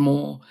happened much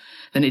more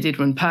than it did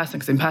in person,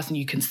 because in person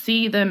you can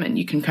see them and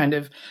you can kind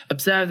of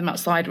observe them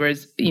outside,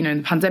 whereas, in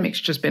the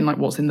pandemic's just been like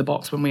what's in the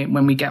box when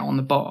we get on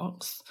the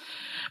box.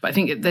 But I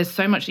think there's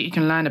so much that you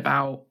can learn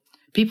about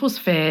people's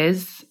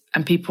fears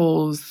and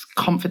people's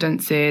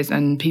confidences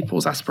and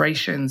people's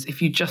aspirations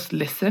if you just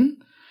listen.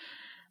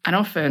 And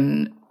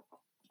often,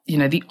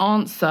 the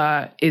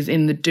answer is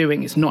in the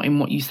doing, it's not in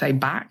what you say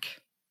back,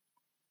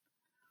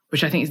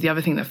 which I think is the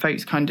other thing that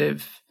folks kind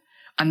of,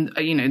 and,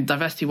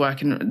 diversity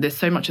work, and there's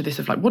so much of this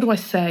of like, what do I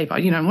say?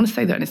 But, I want to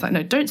say that. And it's like,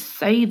 no, don't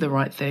say the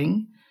right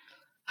thing.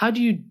 How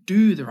do you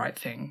do the right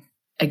thing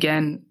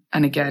again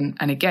and again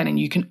and again? And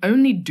you can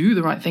only do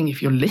the right thing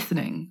if you're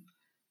listening,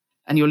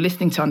 and you're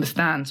listening to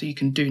understand so you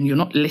can do, and you're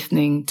not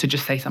listening to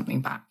just say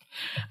something back.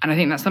 And I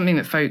think that's something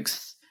that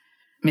folks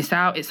miss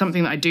out. It's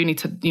something that I do need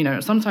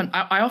to, sometimes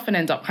I often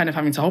end up kind of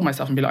having to hold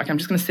myself and be like, okay, I'm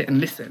just going to sit and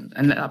listen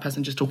and let that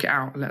person just talk it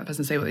out, and let that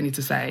person say what they need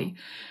to say.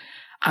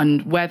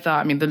 And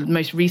the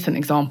most recent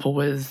example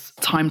was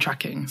time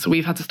tracking. So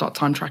we've had to start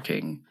time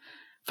tracking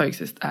folks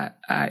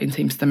in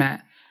Team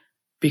Stemet,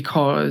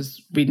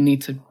 because we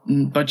need to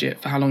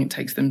budget for how long it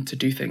takes them to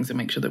do things, and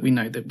make sure that we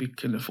know that we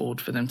can afford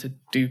for them to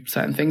do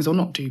certain things or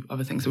not do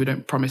other things. So we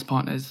don't promise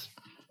partners,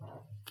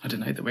 I don't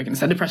know, that we're going to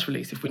send a press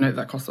release if we know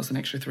that costs us an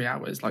extra 3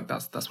 hours. Like,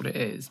 that's what it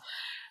is.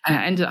 And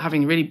I ended up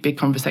having a really big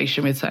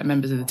conversation with certain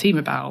members of the team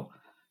about,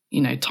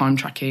 time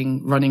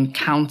tracking, running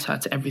counter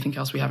to everything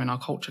else we have in our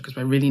culture, because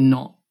we're really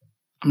not,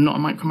 I'm not a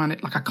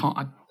micromanager. Like,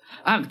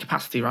 I have the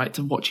capacity, right,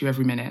 to watch you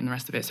every minute and the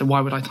rest of it. So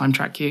why would I time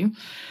track you?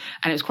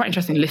 And it's quite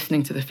interesting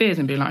listening to the fears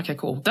and being like, okay,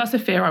 cool. That's a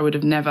fear I would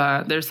have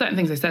never, there are certain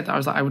things they said that I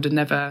was like, I would have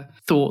never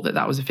thought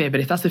that was a fear.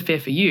 But if that's a fear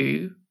for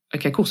you,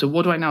 okay, cool. So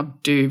what do I now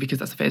do? Because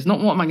that's a fear. It's not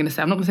what am I going to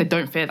say. I'm not going to say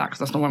don't fear that, because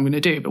that's not what I'm going to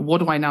do. But what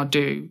do I now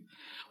do?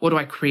 What do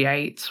I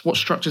create? What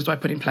structures do I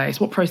put in place?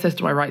 What process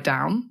do I write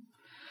down?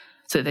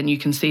 So then you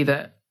can see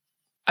that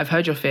I've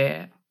heard your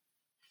fear.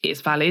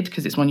 It's valid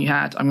because it's one you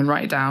had. I'm going to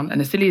write it down.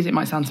 And as silly as it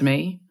might sound to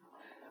me,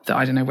 that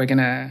I don't know, we're going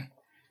to,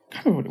 I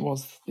can't remember what it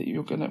was, that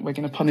we're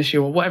going to punish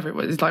you or whatever it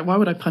was. It's like, why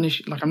would I punish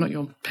you? Like, I'm not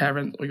your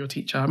parent or your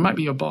teacher. I might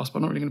be your boss, but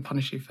I'm not really going to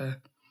punish you for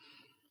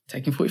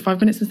taking 45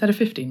 minutes instead of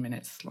 15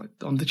 minutes, like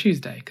on the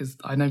Tuesday, because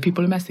I know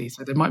people are messy.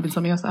 So there might have been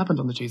something else that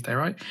happened on the Tuesday,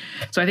 right?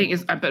 So I think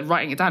but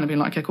writing it down and being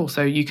like, okay, cool.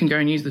 So you can go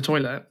and use the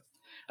toilet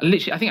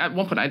Literally, I think at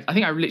one point, I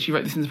think I literally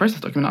wrote this in the process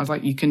document. I was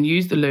like, you can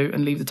use the loo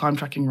and leave the time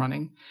tracking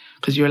running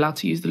because you're allowed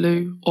to use the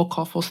loo or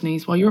cough or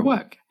sneeze while you're at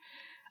work.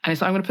 And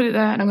it's like, I'm going to put it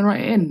there and I'm going to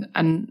write it in.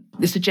 And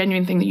it's a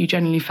genuine thing that you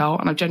genuinely felt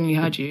and I've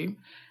genuinely heard you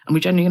and we're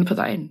genuinely going to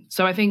put that in.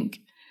 So I think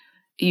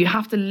you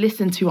have to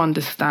listen to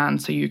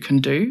understand so you can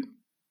do.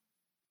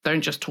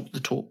 Don't just talk the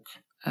talk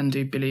and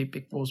do Billy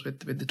Big Balls with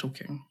the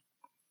talking.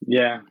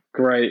 Yeah,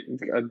 great.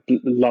 I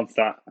love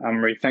that,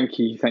 Anne-Marie. Thank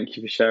you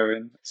for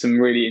sharing some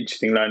really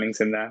interesting learnings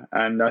in there.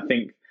 And I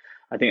think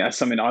that's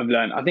something I've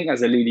learned. I think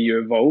as a leader,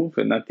 you evolve,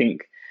 and I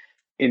think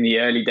in the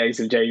early days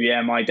of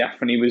JVM, I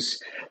definitely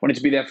wanted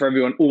to be there for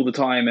everyone all the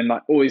time, and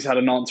like always had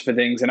an answer for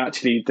things. And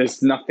actually,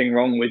 there's nothing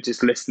wrong with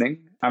just listening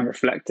and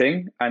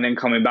reflecting, and then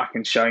coming back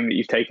and showing that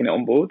you've taken it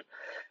on board,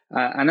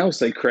 and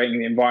also creating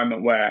the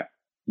environment where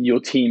your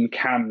team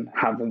can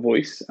have a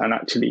voice and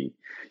actually,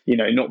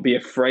 not be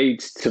afraid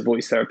to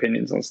voice their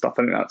opinions on stuff.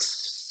 I think that's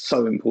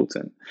so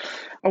important.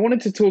 I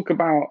wanted to talk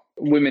about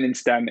women in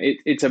STEM.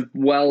 It's a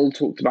well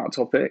talked about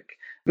topic,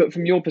 but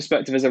from your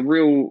perspective as a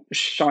real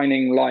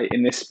shining light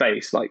in this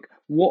space, like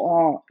what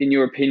are, in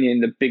your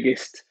opinion, the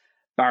biggest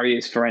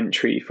barriers for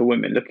entry for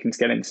women looking to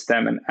get into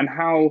STEM, and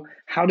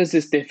how does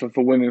this differ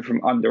for women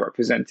from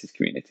underrepresented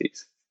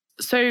communities?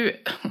 So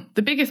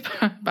the biggest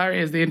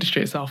barrier is the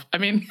industry itself. I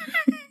mean,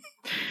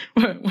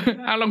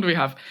 how long do we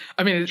have?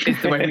 I mean,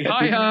 it's the way we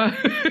hire,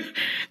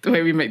 the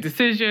way we make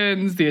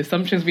decisions, the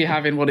assumptions we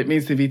have in what it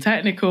means to be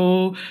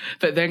technical,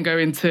 that then go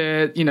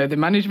into, the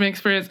management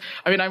experience.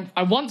 I mean,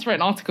 I once read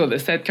an article that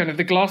said kind of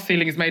the glass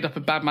ceiling is made up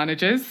of bad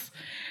managers.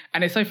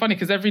 And it's so funny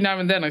because every now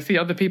and then I see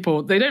other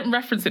people, they don't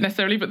reference it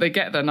necessarily, but they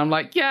get there. And I'm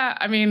like, yeah,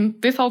 I mean,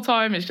 this whole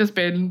time it's just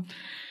been,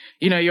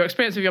 your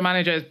experience with your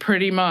manager is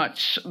pretty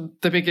much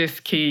the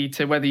biggest key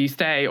to whether you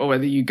stay or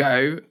whether you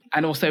go.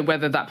 And also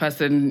whether that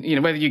person,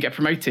 whether you get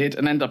promoted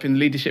and end up in the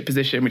leadership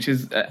position, which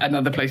is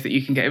another place that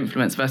you can get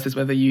influence, versus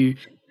whether you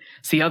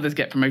see others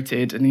get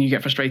promoted and then you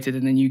get frustrated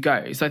and then you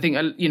go. So I think,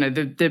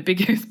 the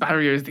biggest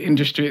barrier is the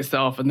industry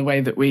itself and the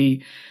way that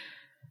we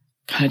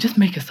kind of just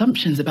make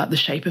assumptions about the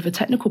shape of a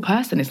technical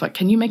person. It's like,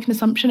 can you make an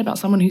assumption about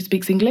someone who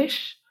speaks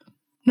English?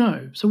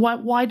 No. So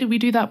why do we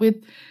do that with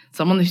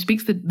someone who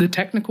speaks the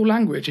technical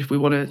language, if we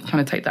want to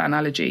kind of take that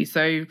analogy?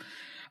 So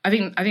I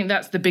think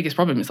that's the biggest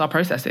problem. It's our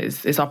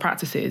processes, it's our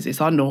practices,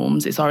 it's our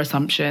norms, it's our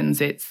assumptions,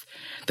 it's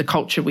the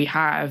culture we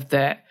have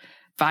that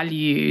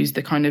values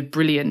the kind of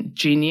brilliant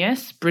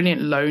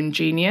lone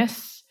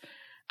genius,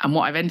 and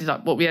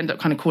what we end up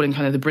kind of calling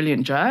kind of the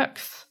brilliant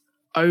jerks,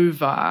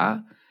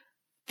 over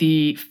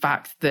the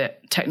fact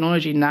that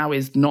technology now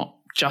is not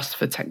just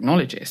for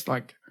technologists.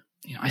 Like,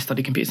 I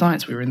studied computer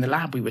science. We were in the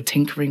lab, we were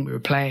tinkering, we were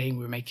playing,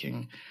 we were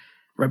making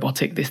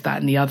robotic, this, that,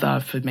 and the other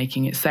for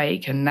making its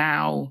sake. And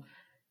now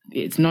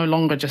it's no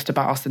longer just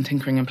about us and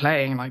tinkering and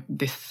playing. Like,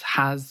 this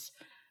has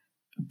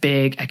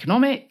big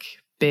economic,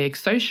 big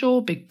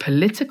social, big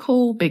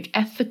political, big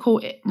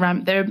ethical.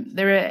 There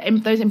are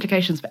those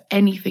implications for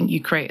anything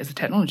you create as a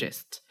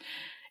technologist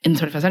in the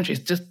 21st century.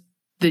 It's just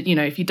that,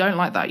 if you don't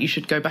like that, you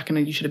should go back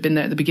and you should have been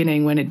there at the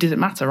beginning when it didn't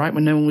matter, right?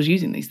 When no one was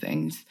using these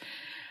things.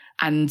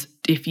 And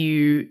if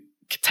you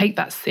take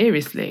that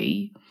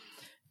seriously,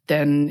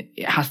 then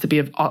it has to be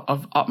of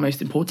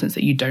utmost importance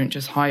that you don't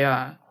just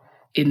hire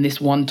in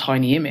this one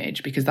tiny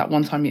image, because that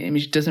one tiny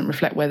image doesn't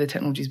reflect where the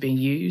technology is being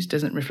used,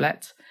 doesn't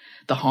reflect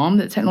the harm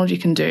that technology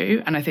can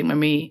do. And I think when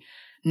we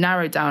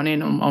narrow down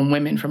in on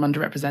women from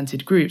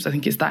underrepresented groups, I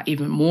think it's that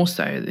even more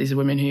so. These are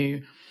women who,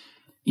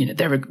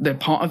 they're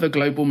part of a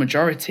global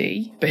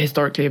majority, but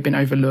historically have been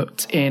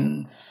overlooked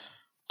in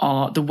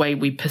the way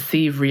we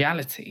perceive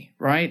reality,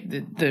 right?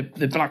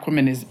 The Black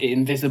woman is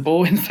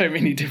invisible in so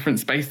many different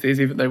spaces,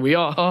 even though we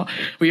are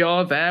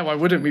there. Why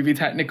wouldn't we be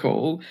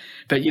technical?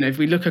 But, if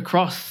we look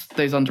across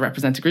those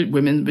underrepresented groups,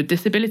 women with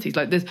disabilities,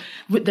 like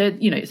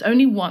it's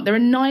only one. There are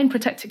 9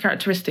 protected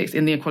characteristics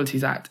in the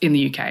Equalities Act in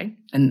the UK,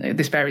 and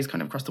this varies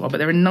kind of across the world, but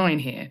there are 9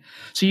 here.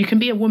 So you can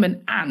be a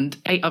woman and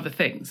 8 other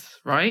things,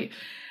 right?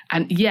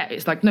 And yet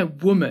it's like, no,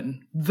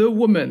 the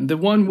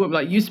one woman,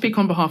 like you speak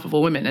on behalf of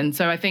all women. And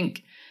so I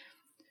think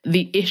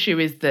the issue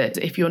is that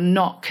if you're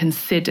not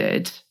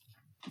considered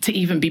to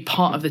even be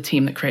part of the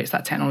team that creates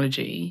that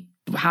technology,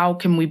 how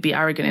can we be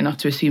arrogant enough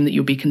to assume that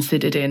you'll be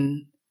considered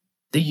in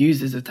the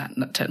users of that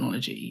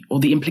technology or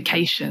the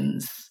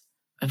implications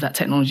of that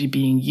technology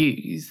being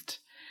used?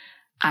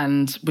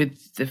 And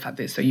with the fact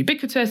that it's so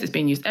ubiquitous, it's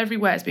being used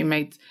everywhere, it's being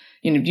made,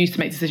 used to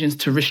make decisions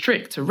to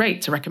restrict, to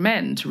rate, to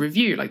recommend, to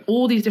review, like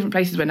all these different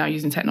places we're now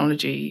using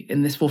technology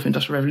in this 4th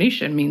industrial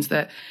revolution means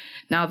that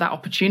now that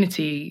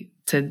opportunity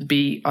to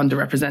be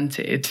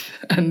underrepresented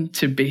and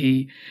to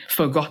be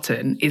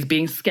forgotten is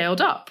being scaled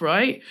up,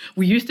 right?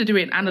 We used to do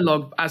it in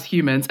analog as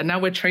humans, and now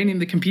we're training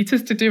the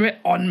computers to do it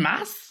en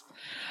masse.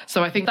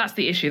 So I think that's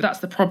the issue, that's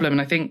the problem.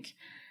 And I think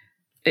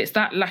it's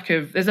that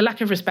there's a lack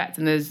of respect,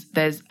 and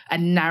there's a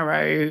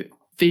narrow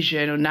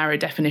vision or narrow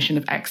definition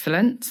of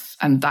excellence,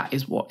 and that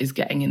is what is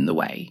getting in the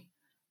way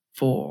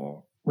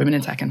for women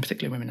in tech and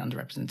particularly women in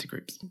underrepresented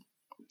groups.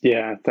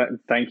 Yeah,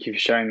 thank you for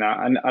sharing that.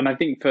 And I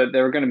think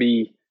there are going to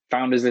be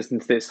founders listening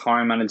to this,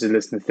 hiring managers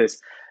listening to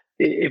this,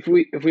 if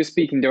we're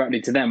speaking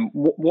directly to them,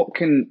 what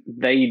can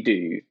they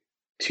do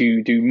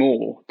to do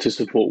more to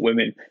support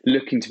women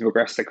looking to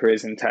progress their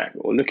careers in tech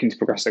or looking to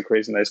progress their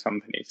careers in those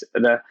companies?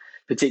 Are there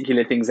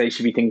particular things they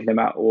should be thinking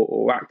about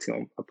or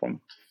acting upon?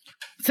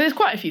 So there's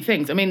quite a few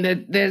things. I mean,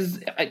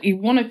 you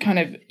want to kind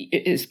of,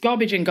 it's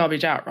garbage in,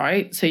 garbage out,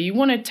 right? So you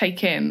want to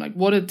take in, like,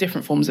 what are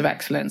different forms of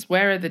excellence?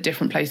 Where are the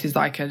different places that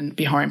I can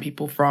be hiring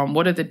people from?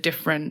 What are the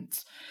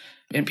different,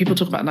 and people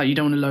talk about, like, you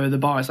don't want to lower the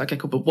bar. It's like, okay,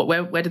 cool, but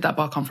where did that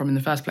bar come from in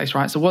the first place,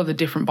 right? So what are the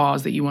different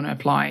bars that you want to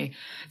apply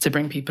to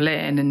bring people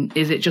in? And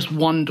is it just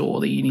one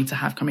door that you need to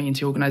have coming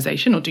into your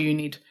organization? Or do you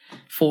need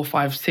 4,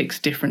 5, 6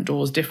 different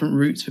doors, different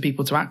routes for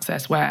people to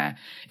access, where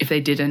if they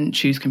didn't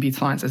choose computer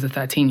science as a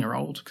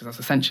 13-year-old, because that's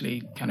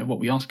essentially kind of what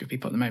we ask of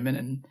people at the moment.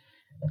 And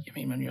I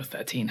mean, when you're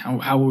 13,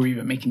 how were we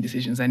even making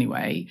decisions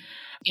anyway?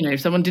 You know,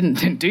 if someone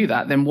didn't do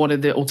that, then what are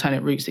the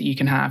alternate routes that you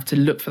can have to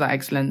look for that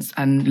excellence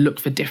and look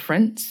for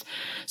difference?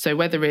 So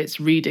whether it's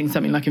reading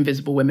something like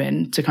Invisible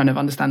Women to kind of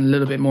understand a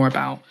little bit more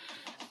about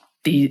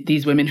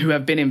these women who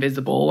have been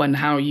invisible and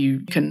how you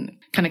can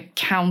kind of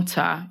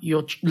counter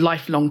your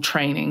lifelong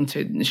training to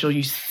ensure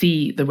you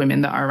see the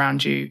women that are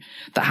around you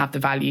that have the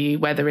value,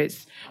 whether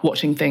it's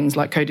watching things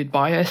like Coded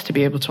Bias to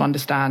be able to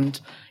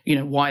understand, you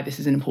know, why this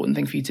is an important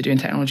thing for you to do in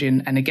technology.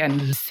 And again,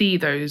 see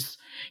those,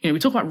 you know, we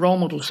talk about role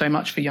models so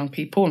much for young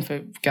people and for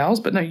girls,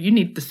 but no, you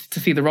need to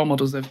see the role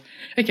models of,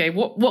 okay,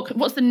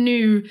 what's the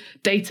new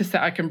data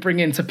set I can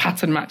bring in to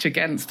pattern match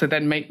against to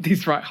then make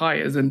these right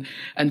hires and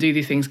do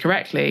these things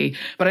correctly.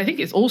 But I think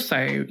it's also,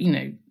 you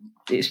know,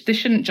 this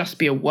shouldn't just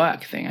be a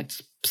work thing. I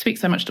speak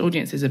so much to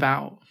audiences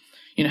about,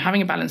 you know,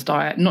 having a balanced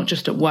diet, not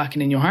just at work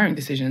and in your hiring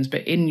decisions,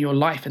 but in your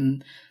life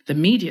and the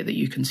media that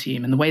you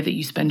consume and the way that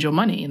you spend your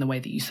money and the way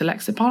that you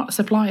select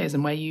suppliers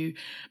and where you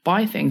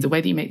buy things, the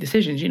way that you make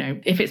decisions. You know,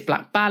 if it's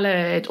Black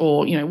Ballot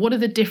or, you know, what are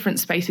the different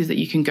spaces that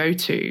you can go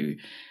to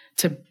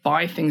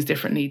buy things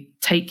differently,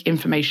 take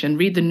information,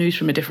 read the news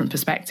from a different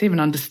perspective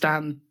and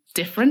understand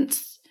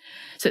difference.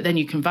 So then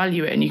you can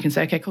value it and you can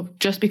say, okay, cool,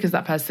 just because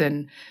that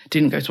person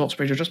didn't go to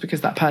Oxbridge or just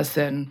because that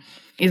person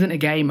isn't a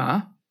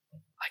gamer,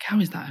 like, how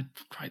is that,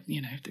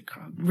 you know, the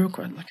real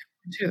like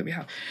that we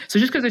have? So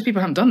just because those people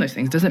haven't done those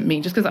things doesn't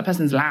mean, just because that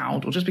person's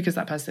loud or just because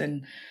that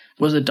person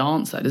was a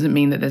dancer doesn't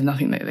mean that there's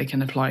nothing that they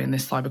can apply in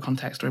this cyber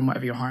context or in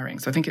whatever you're hiring.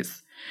 So I think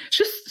it's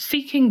just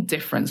seeking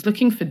difference,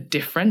 looking for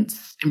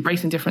difference,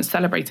 embracing difference,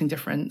 celebrating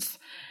difference,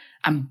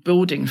 and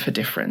building for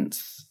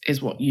difference is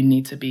what you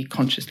need to be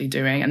consciously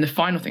doing. And the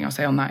final thing I'll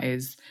say on that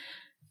is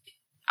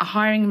a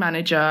hiring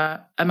manager,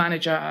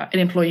 an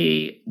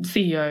employee,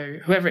 CEO,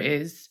 whoever it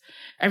is,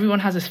 everyone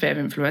has a sphere of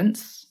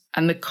influence,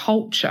 and the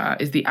culture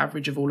is the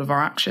average of all of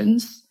our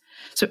actions.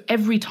 So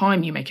every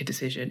time you make a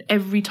decision,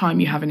 every time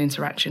you have an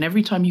interaction,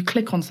 every time you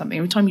click on something,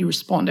 every time you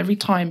respond, every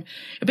time,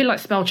 a bit like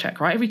spell check,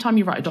 right? Every time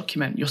you write a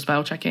document, you're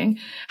spell checking.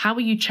 How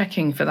are you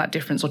checking for that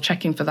difference or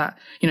checking for that,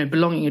 you know,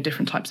 belonging of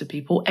different types of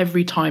people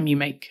every time you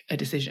make a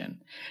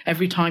decision,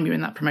 every time you're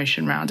in that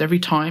promotion round, every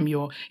time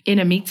you're in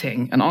a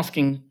meeting and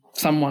asking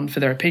someone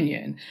for their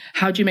opinion?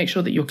 How do you make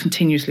sure that you're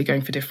continuously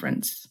going for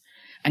difference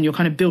and you're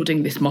kind of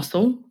building this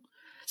muscle?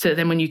 So that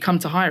then when you come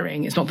to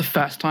hiring, it's not the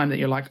first time that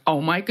you're like,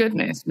 oh my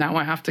goodness, now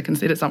I have to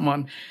consider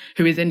someone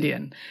who is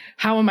Indian.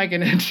 How am I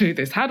going to do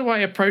this? How do I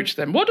approach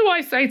them? What do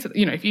I say to,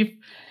 you know, if you've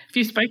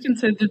spoken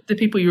to the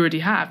people you already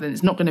have, then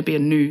it's not going to be a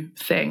new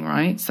thing,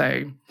 right?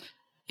 So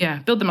yeah,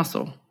 build the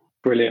muscle.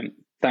 Brilliant.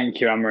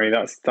 Thank you, Anne-Marie.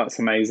 That's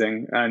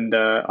amazing. And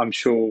I'm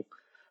sure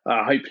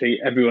hopefully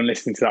everyone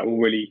listening to that will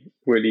really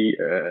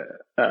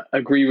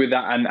agree with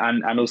that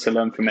and also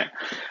learn from it.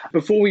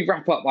 Before we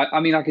wrap up, I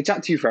mean, I could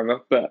chat to you forever,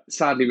 but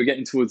sadly we're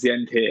getting towards the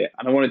end here.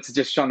 And I wanted to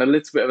just shine a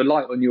little bit of a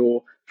light on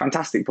your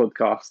fantastic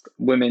podcast,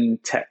 Women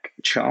Tech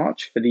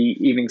Charge, for the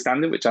Evening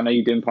Standard, which I know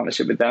you do in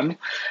partnership with them.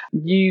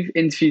 You've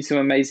interviewed some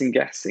amazing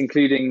guests,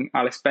 including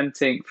Alice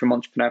Benting from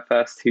Entrepreneur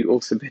First, who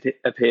also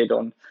appeared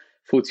on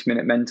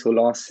 40-Minute Mentor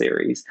last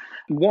series.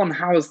 One,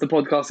 how has the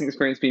podcasting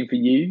experience been for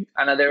you?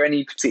 And are there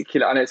any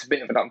particular, I know it's a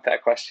bit of an unfair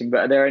question,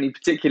 but are there any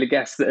particular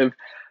guests that have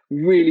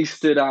really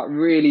stood out,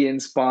 really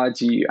inspired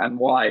you, and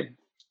why?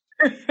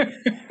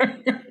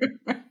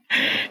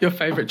 Your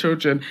favorite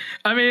children.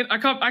 I mean, I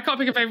can't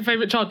pick a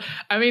favorite child.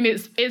 I mean,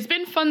 it's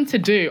been fun to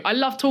do. I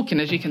love talking,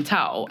 as you can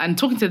tell, and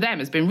talking to them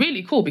has been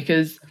really cool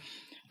because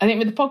I think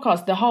with the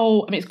podcast,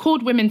 it's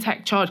called Women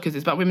Tech Charge because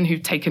it's about women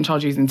who've taken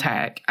charge using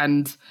tech,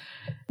 and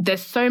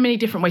there's so many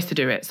different ways to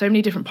do it, so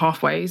many different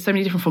pathways, so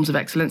many different forms of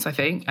excellence, I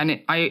think. And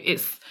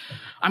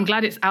I'm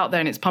glad it's out there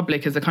and it's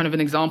public as a kind of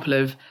an example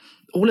of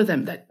all of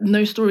them, that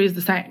no story is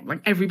the same.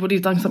 Like,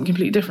 everybody's done something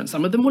completely different.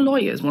 Some of them were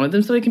lawyers, one of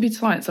them studied computer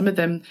science, some of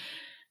them,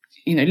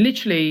 you know,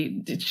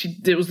 literally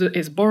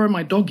it's borrow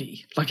my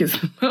doggy. Like, it's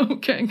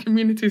about getting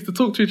communities to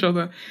talk to each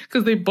other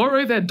because they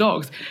borrow their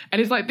dogs.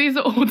 And it's like, these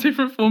are all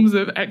different forms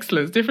of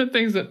excellence, different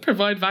things that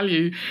provide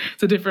value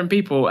to different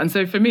people. And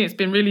so for me, I've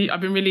been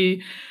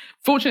really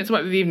fortunate to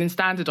work with the Evening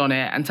Standard on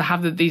it and to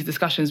have these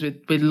discussions with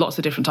lots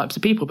of different types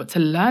of people, but to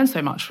learn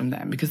so much from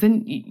them, because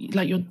then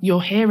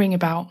you're hearing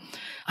about,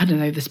 I don't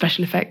know, the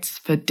special effects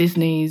for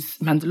Disney's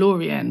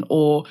Mandalorian,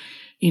 or,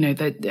 you know,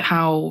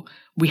 how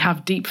we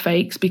have deep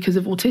fakes because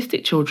of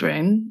autistic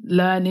children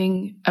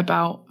learning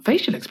about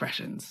facial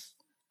expressions,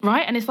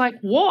 right? And it's like,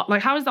 what?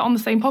 Like, how is that on the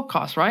same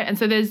podcast, right? And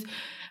so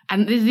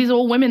these are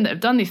all women that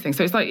have done these things.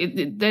 So it's like,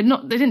 they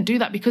didn't do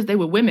that because they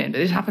were women, but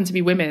it just happened to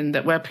be women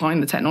that were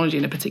applying the technology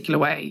in a particular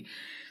way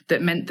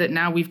that meant that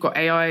now we've got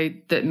AI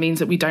that means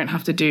that we don't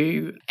have to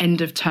do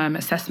end of term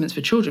assessments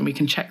for children. We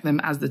can check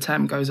them as the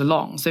term goes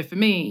along. So for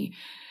me,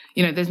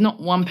 you know, there's not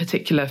one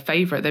particular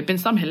favourite. There've been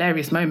some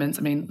hilarious moments.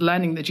 I mean,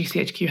 learning that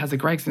GCHQ has a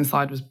Greg's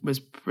inside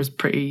was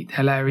pretty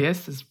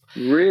hilarious.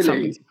 Really?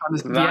 Something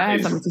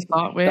to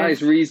start with. That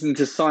is reason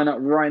to sign up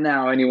right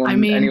now. Anyone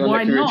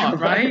why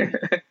not, right?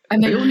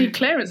 And they all need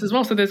clearance as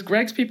well. So there's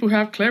Greg's people who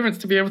have clearance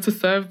to be able to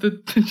serve the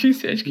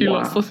GCHQ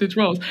like sausage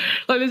rolls.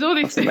 Like, there's all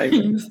these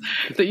things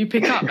that you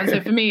pick up. And so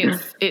for me,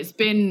 it's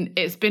been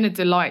a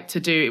delight to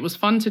do. It was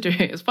fun to do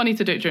it. It was funny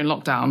to do it during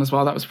lockdown as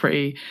well. That was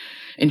pretty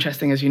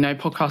interesting. As you know,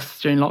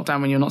 podcasts during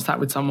lockdown when you're not sat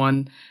with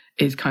someone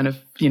is kind of,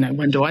 you know,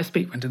 when do I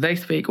speak? When do they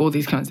speak? All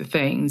these kinds of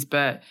things.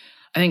 But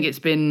I think it's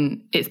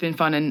been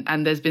fun,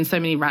 and there's been so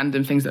many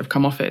random things that have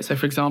come off it. So,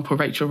 for example,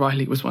 Rachel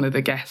Riley was one of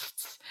the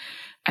guests,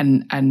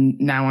 and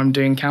now I'm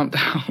doing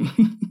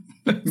Countdown.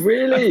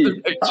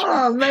 Really?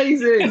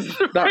 Amazing!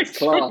 That's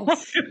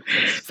class.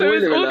 So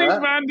it's all these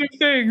random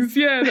things,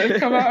 that have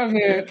come out of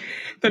it.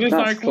 That it's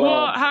like, class.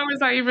 What? How is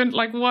that even,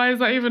 like, why is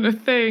that even a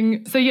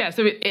thing? So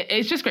so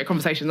it's just great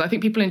conversations. I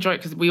think people enjoy it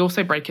because we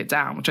also break it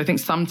down, which I think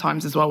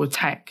sometimes as well with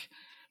tech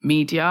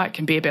media, it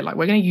can be a bit like,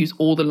 we're going to use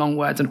all the long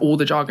words and all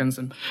the jargons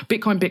and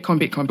Bitcoin,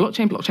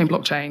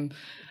 blockchain.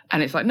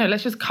 And it's like, no,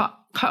 let's just cut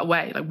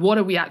away. Like, what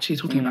are we actually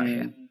talking about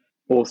here?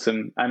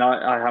 Awesome. And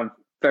I have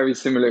very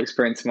similar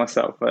experience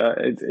myself.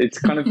 It's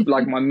kind of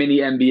like my mini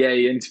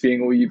MBA,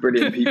 interviewing all you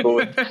brilliant people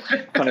and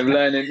kind of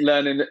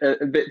learning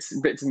bits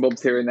and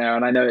bobs here and there.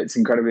 And I know it's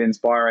incredibly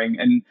inspiring.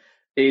 And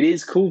it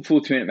is called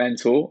 40-Minute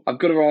Mentor. I've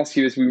got to ask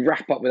you, as we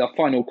wrap up with our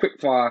final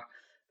quickfire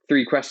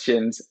 3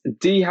 questions,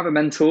 do you have a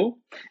mentor?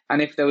 And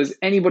if there was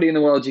anybody in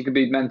the world you could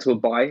be mentored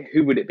by,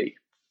 who would it be?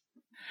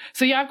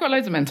 So I've got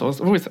loads of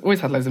mentors. I've always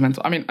had loads of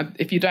mentors. I mean,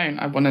 if you don't,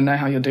 I want to know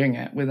how you're doing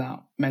it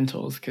without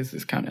mentors, because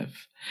it's kind of,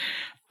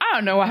 I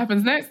don't know what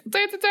happens next.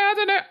 Day to day,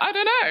 I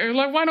don't know.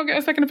 Like, why not get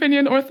a second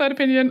opinion or a third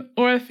opinion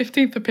or a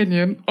 15th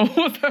opinion on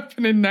what's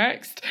happening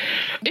next?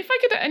 If I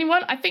could do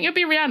anyone, I think it would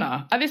be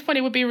Rihanna. At this point,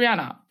 it would be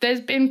Rihanna.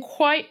 There's been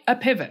quite a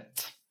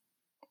pivot.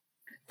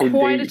 Indeed.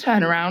 Quite a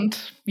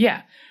turnaround.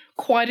 Yeah.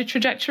 Quite a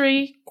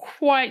trajectory.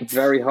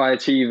 Very high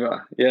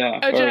achiever. Yeah.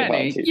 A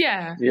journey.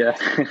 Yeah.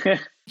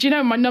 Do you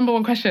know my number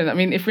one question? I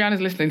mean, if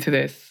Rihanna's listening to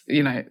this,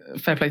 you know,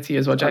 fair play to you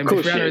as well, James.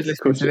 If Rihanna is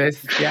listening to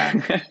this,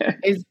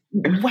 is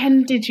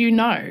when did you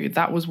know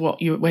that was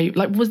what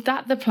was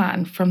that the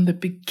plan from the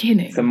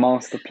beginning? It's a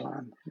master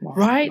plan.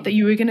 Right? That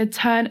you were going to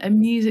turn a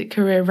music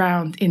career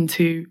around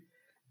into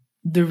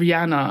the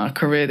Rihanna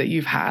career that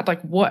you've had?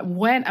 Like,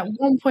 when, at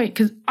one point,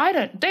 because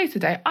day to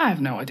day, I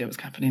have no idea what's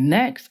happening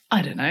next.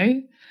 I don't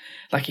know.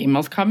 Like,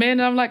 emails come in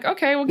and I'm like,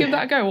 okay, we'll give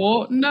that a go.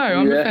 Or no,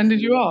 I'm offended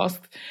you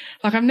asked.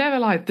 Like, I'm never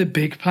like, the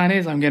big plan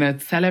is I'm going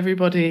to sell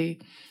everybody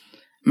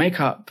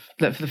makeup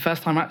that for the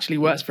first time actually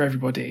works for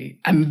everybody.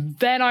 And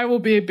then I will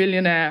be a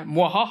billionaire. And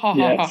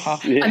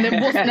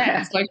then what's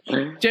next? Like, do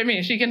you know what I mean?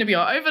 Is she going to be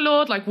our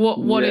overlord? Like,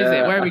 what is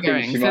it? Where are we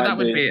going? So that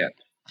would be it.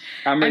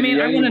 I mean,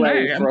 the only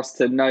way for us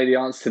to know the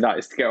answer to that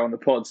is to get on the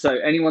pod. So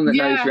anyone that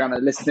knows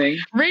Rihanna listening,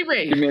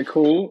 Riri, give me a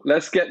call.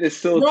 Let's get this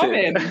sorted.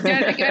 Robin,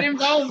 get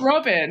involved,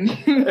 Robin.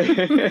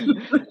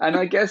 And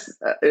I guess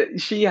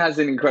she has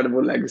an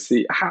incredible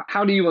legacy.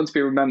 How do you want to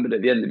be remembered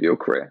at the end of your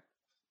career?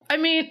 I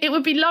mean, it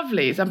would be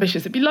lovely. It's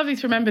ambitious. It'd be lovely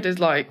to be remembered as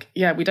like,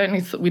 we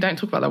don't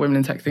talk about that women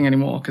in tech thing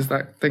anymore, because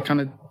they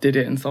kind of did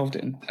it and solved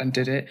it and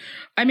did it.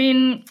 I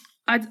mean,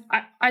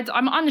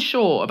 I'm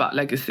unsure about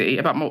legacy,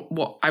 about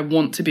what I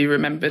want to be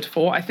remembered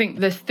for. I think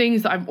there's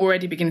things that I'm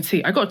already beginning to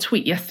see. I got a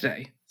tweet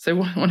yesterday. So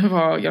one of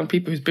our young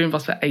people who's been with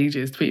us for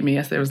ages tweeted me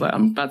yesterday. Was like,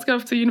 I'm about to go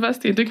off to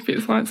university and do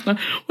computer science, and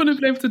I wouldn't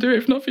have been able to do it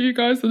if not for you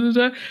guys. And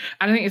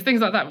I think it's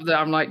things like that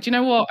I'm like, do you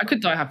know what? I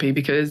could die happy,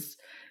 because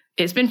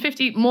it's been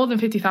more than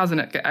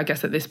 50,000, I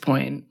guess, at this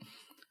point,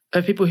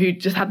 of people who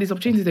just had these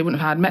opportunities they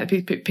wouldn't have had, met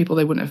people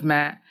they wouldn't have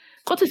met,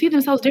 got to see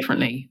themselves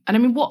differently. And I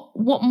mean,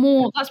 what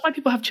more? That's why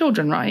people have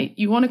children, right?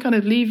 You want to kind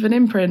of leave an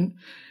imprint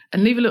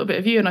and leave a little bit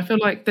of you. And I feel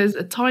like there's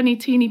a tiny,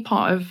 teeny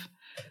part of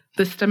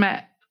the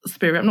STEMette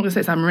spirit. I'm not going to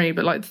say it's Anne-Marie,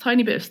 but like a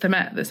tiny bit of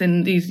STEMette that's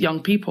in these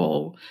young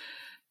people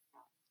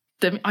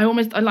that I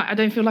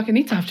don't feel like I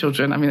need to have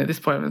children. I mean, at this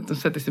point, I've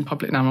said this in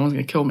public now, my mom's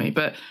going to kill me.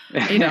 But,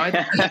 you know,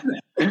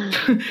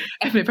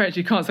 ethnic parents,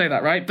 you can't say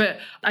that, right? But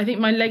I think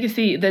my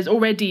legacy, there's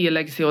already a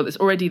legacy, or that's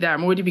already there.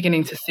 I'm already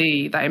beginning to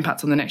see that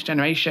impact on the next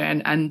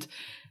generation. And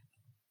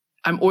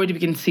I'm already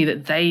beginning to see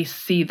that they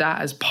see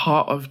that as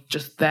part of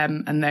just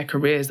them and their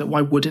careers, that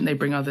why wouldn't they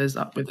bring others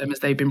up with them as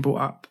they've been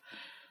brought up?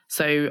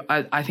 So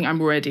I think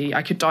I'm ready.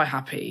 I could die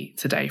happy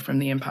today from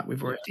the impact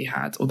we've already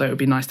had, although it would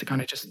be nice to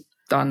kind of just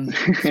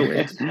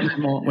sorted.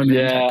 More women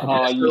in tech.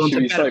 You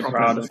should be so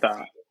proud of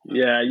that.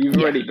 Yeah, you've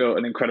already built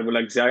an incredible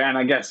legacy. And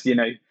I guess,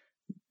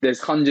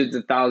 there's hundreds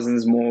of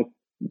thousands more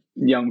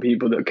young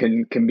people that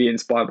can be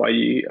inspired by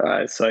you.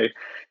 So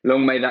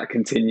long may that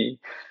continue.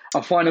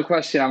 A final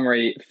question,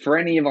 Anne-Marie, for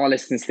any of our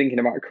listeners thinking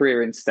about a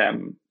career in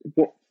STEM,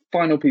 what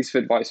final piece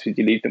of advice would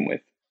you leave them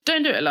with?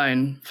 Don't do it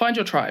alone. Find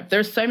your tribe. There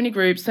are so many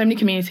groups, so many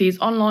communities,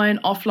 online,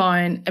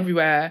 offline,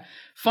 everywhere.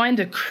 Find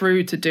a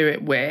crew to do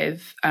it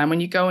with. And when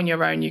you go on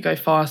your own, you go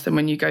fast. And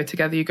when you go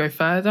together, you go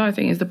further, I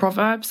think is the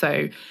proverb.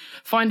 So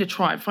find a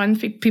tribe, find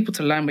people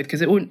to learn with,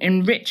 because it will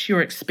enrich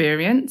your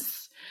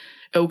experience.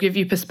 It will give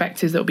you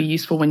perspectives that will be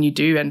useful when you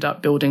do end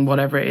up building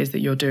whatever it is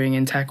that you're doing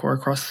in tech or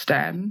across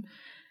STEM.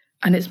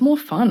 And it's more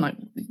fun. Like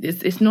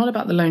it's not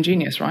about the lone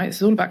genius, right?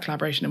 It's all about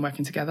collaboration and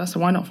working together. So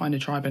why not find a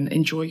tribe and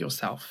enjoy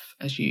yourself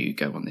as you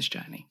go on this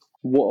journey?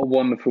 What a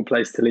wonderful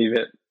place to leave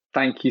it.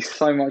 Thank you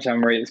so much,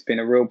 Anne-Marie. It's been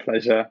a real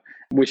pleasure.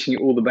 Wishing you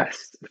all the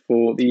best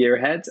for the year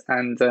ahead.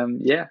 And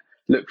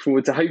look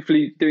forward to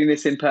hopefully doing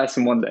this in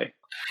person one day.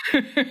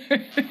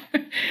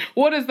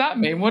 What does that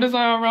mean? What does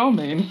IRL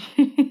mean?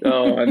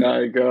 Oh, I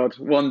know, God.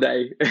 One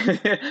day.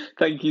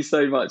 Thank you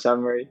so much,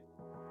 Anne-Marie.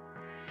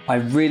 I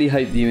really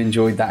hope that you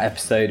enjoyed that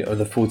episode of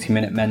the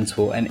 40-Minute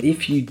Mentor, and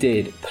if you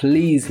did,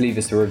 please leave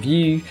us a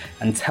review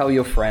and tell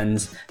your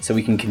friends so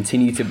we can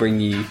continue to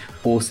bring you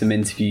awesome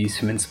interviews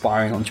from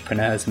inspiring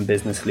entrepreneurs and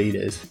business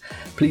leaders.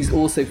 Please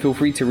also feel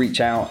free to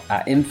reach out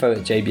at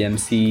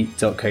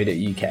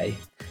info@jbmc.co.uk.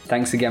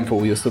 Thanks again for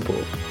all your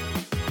support.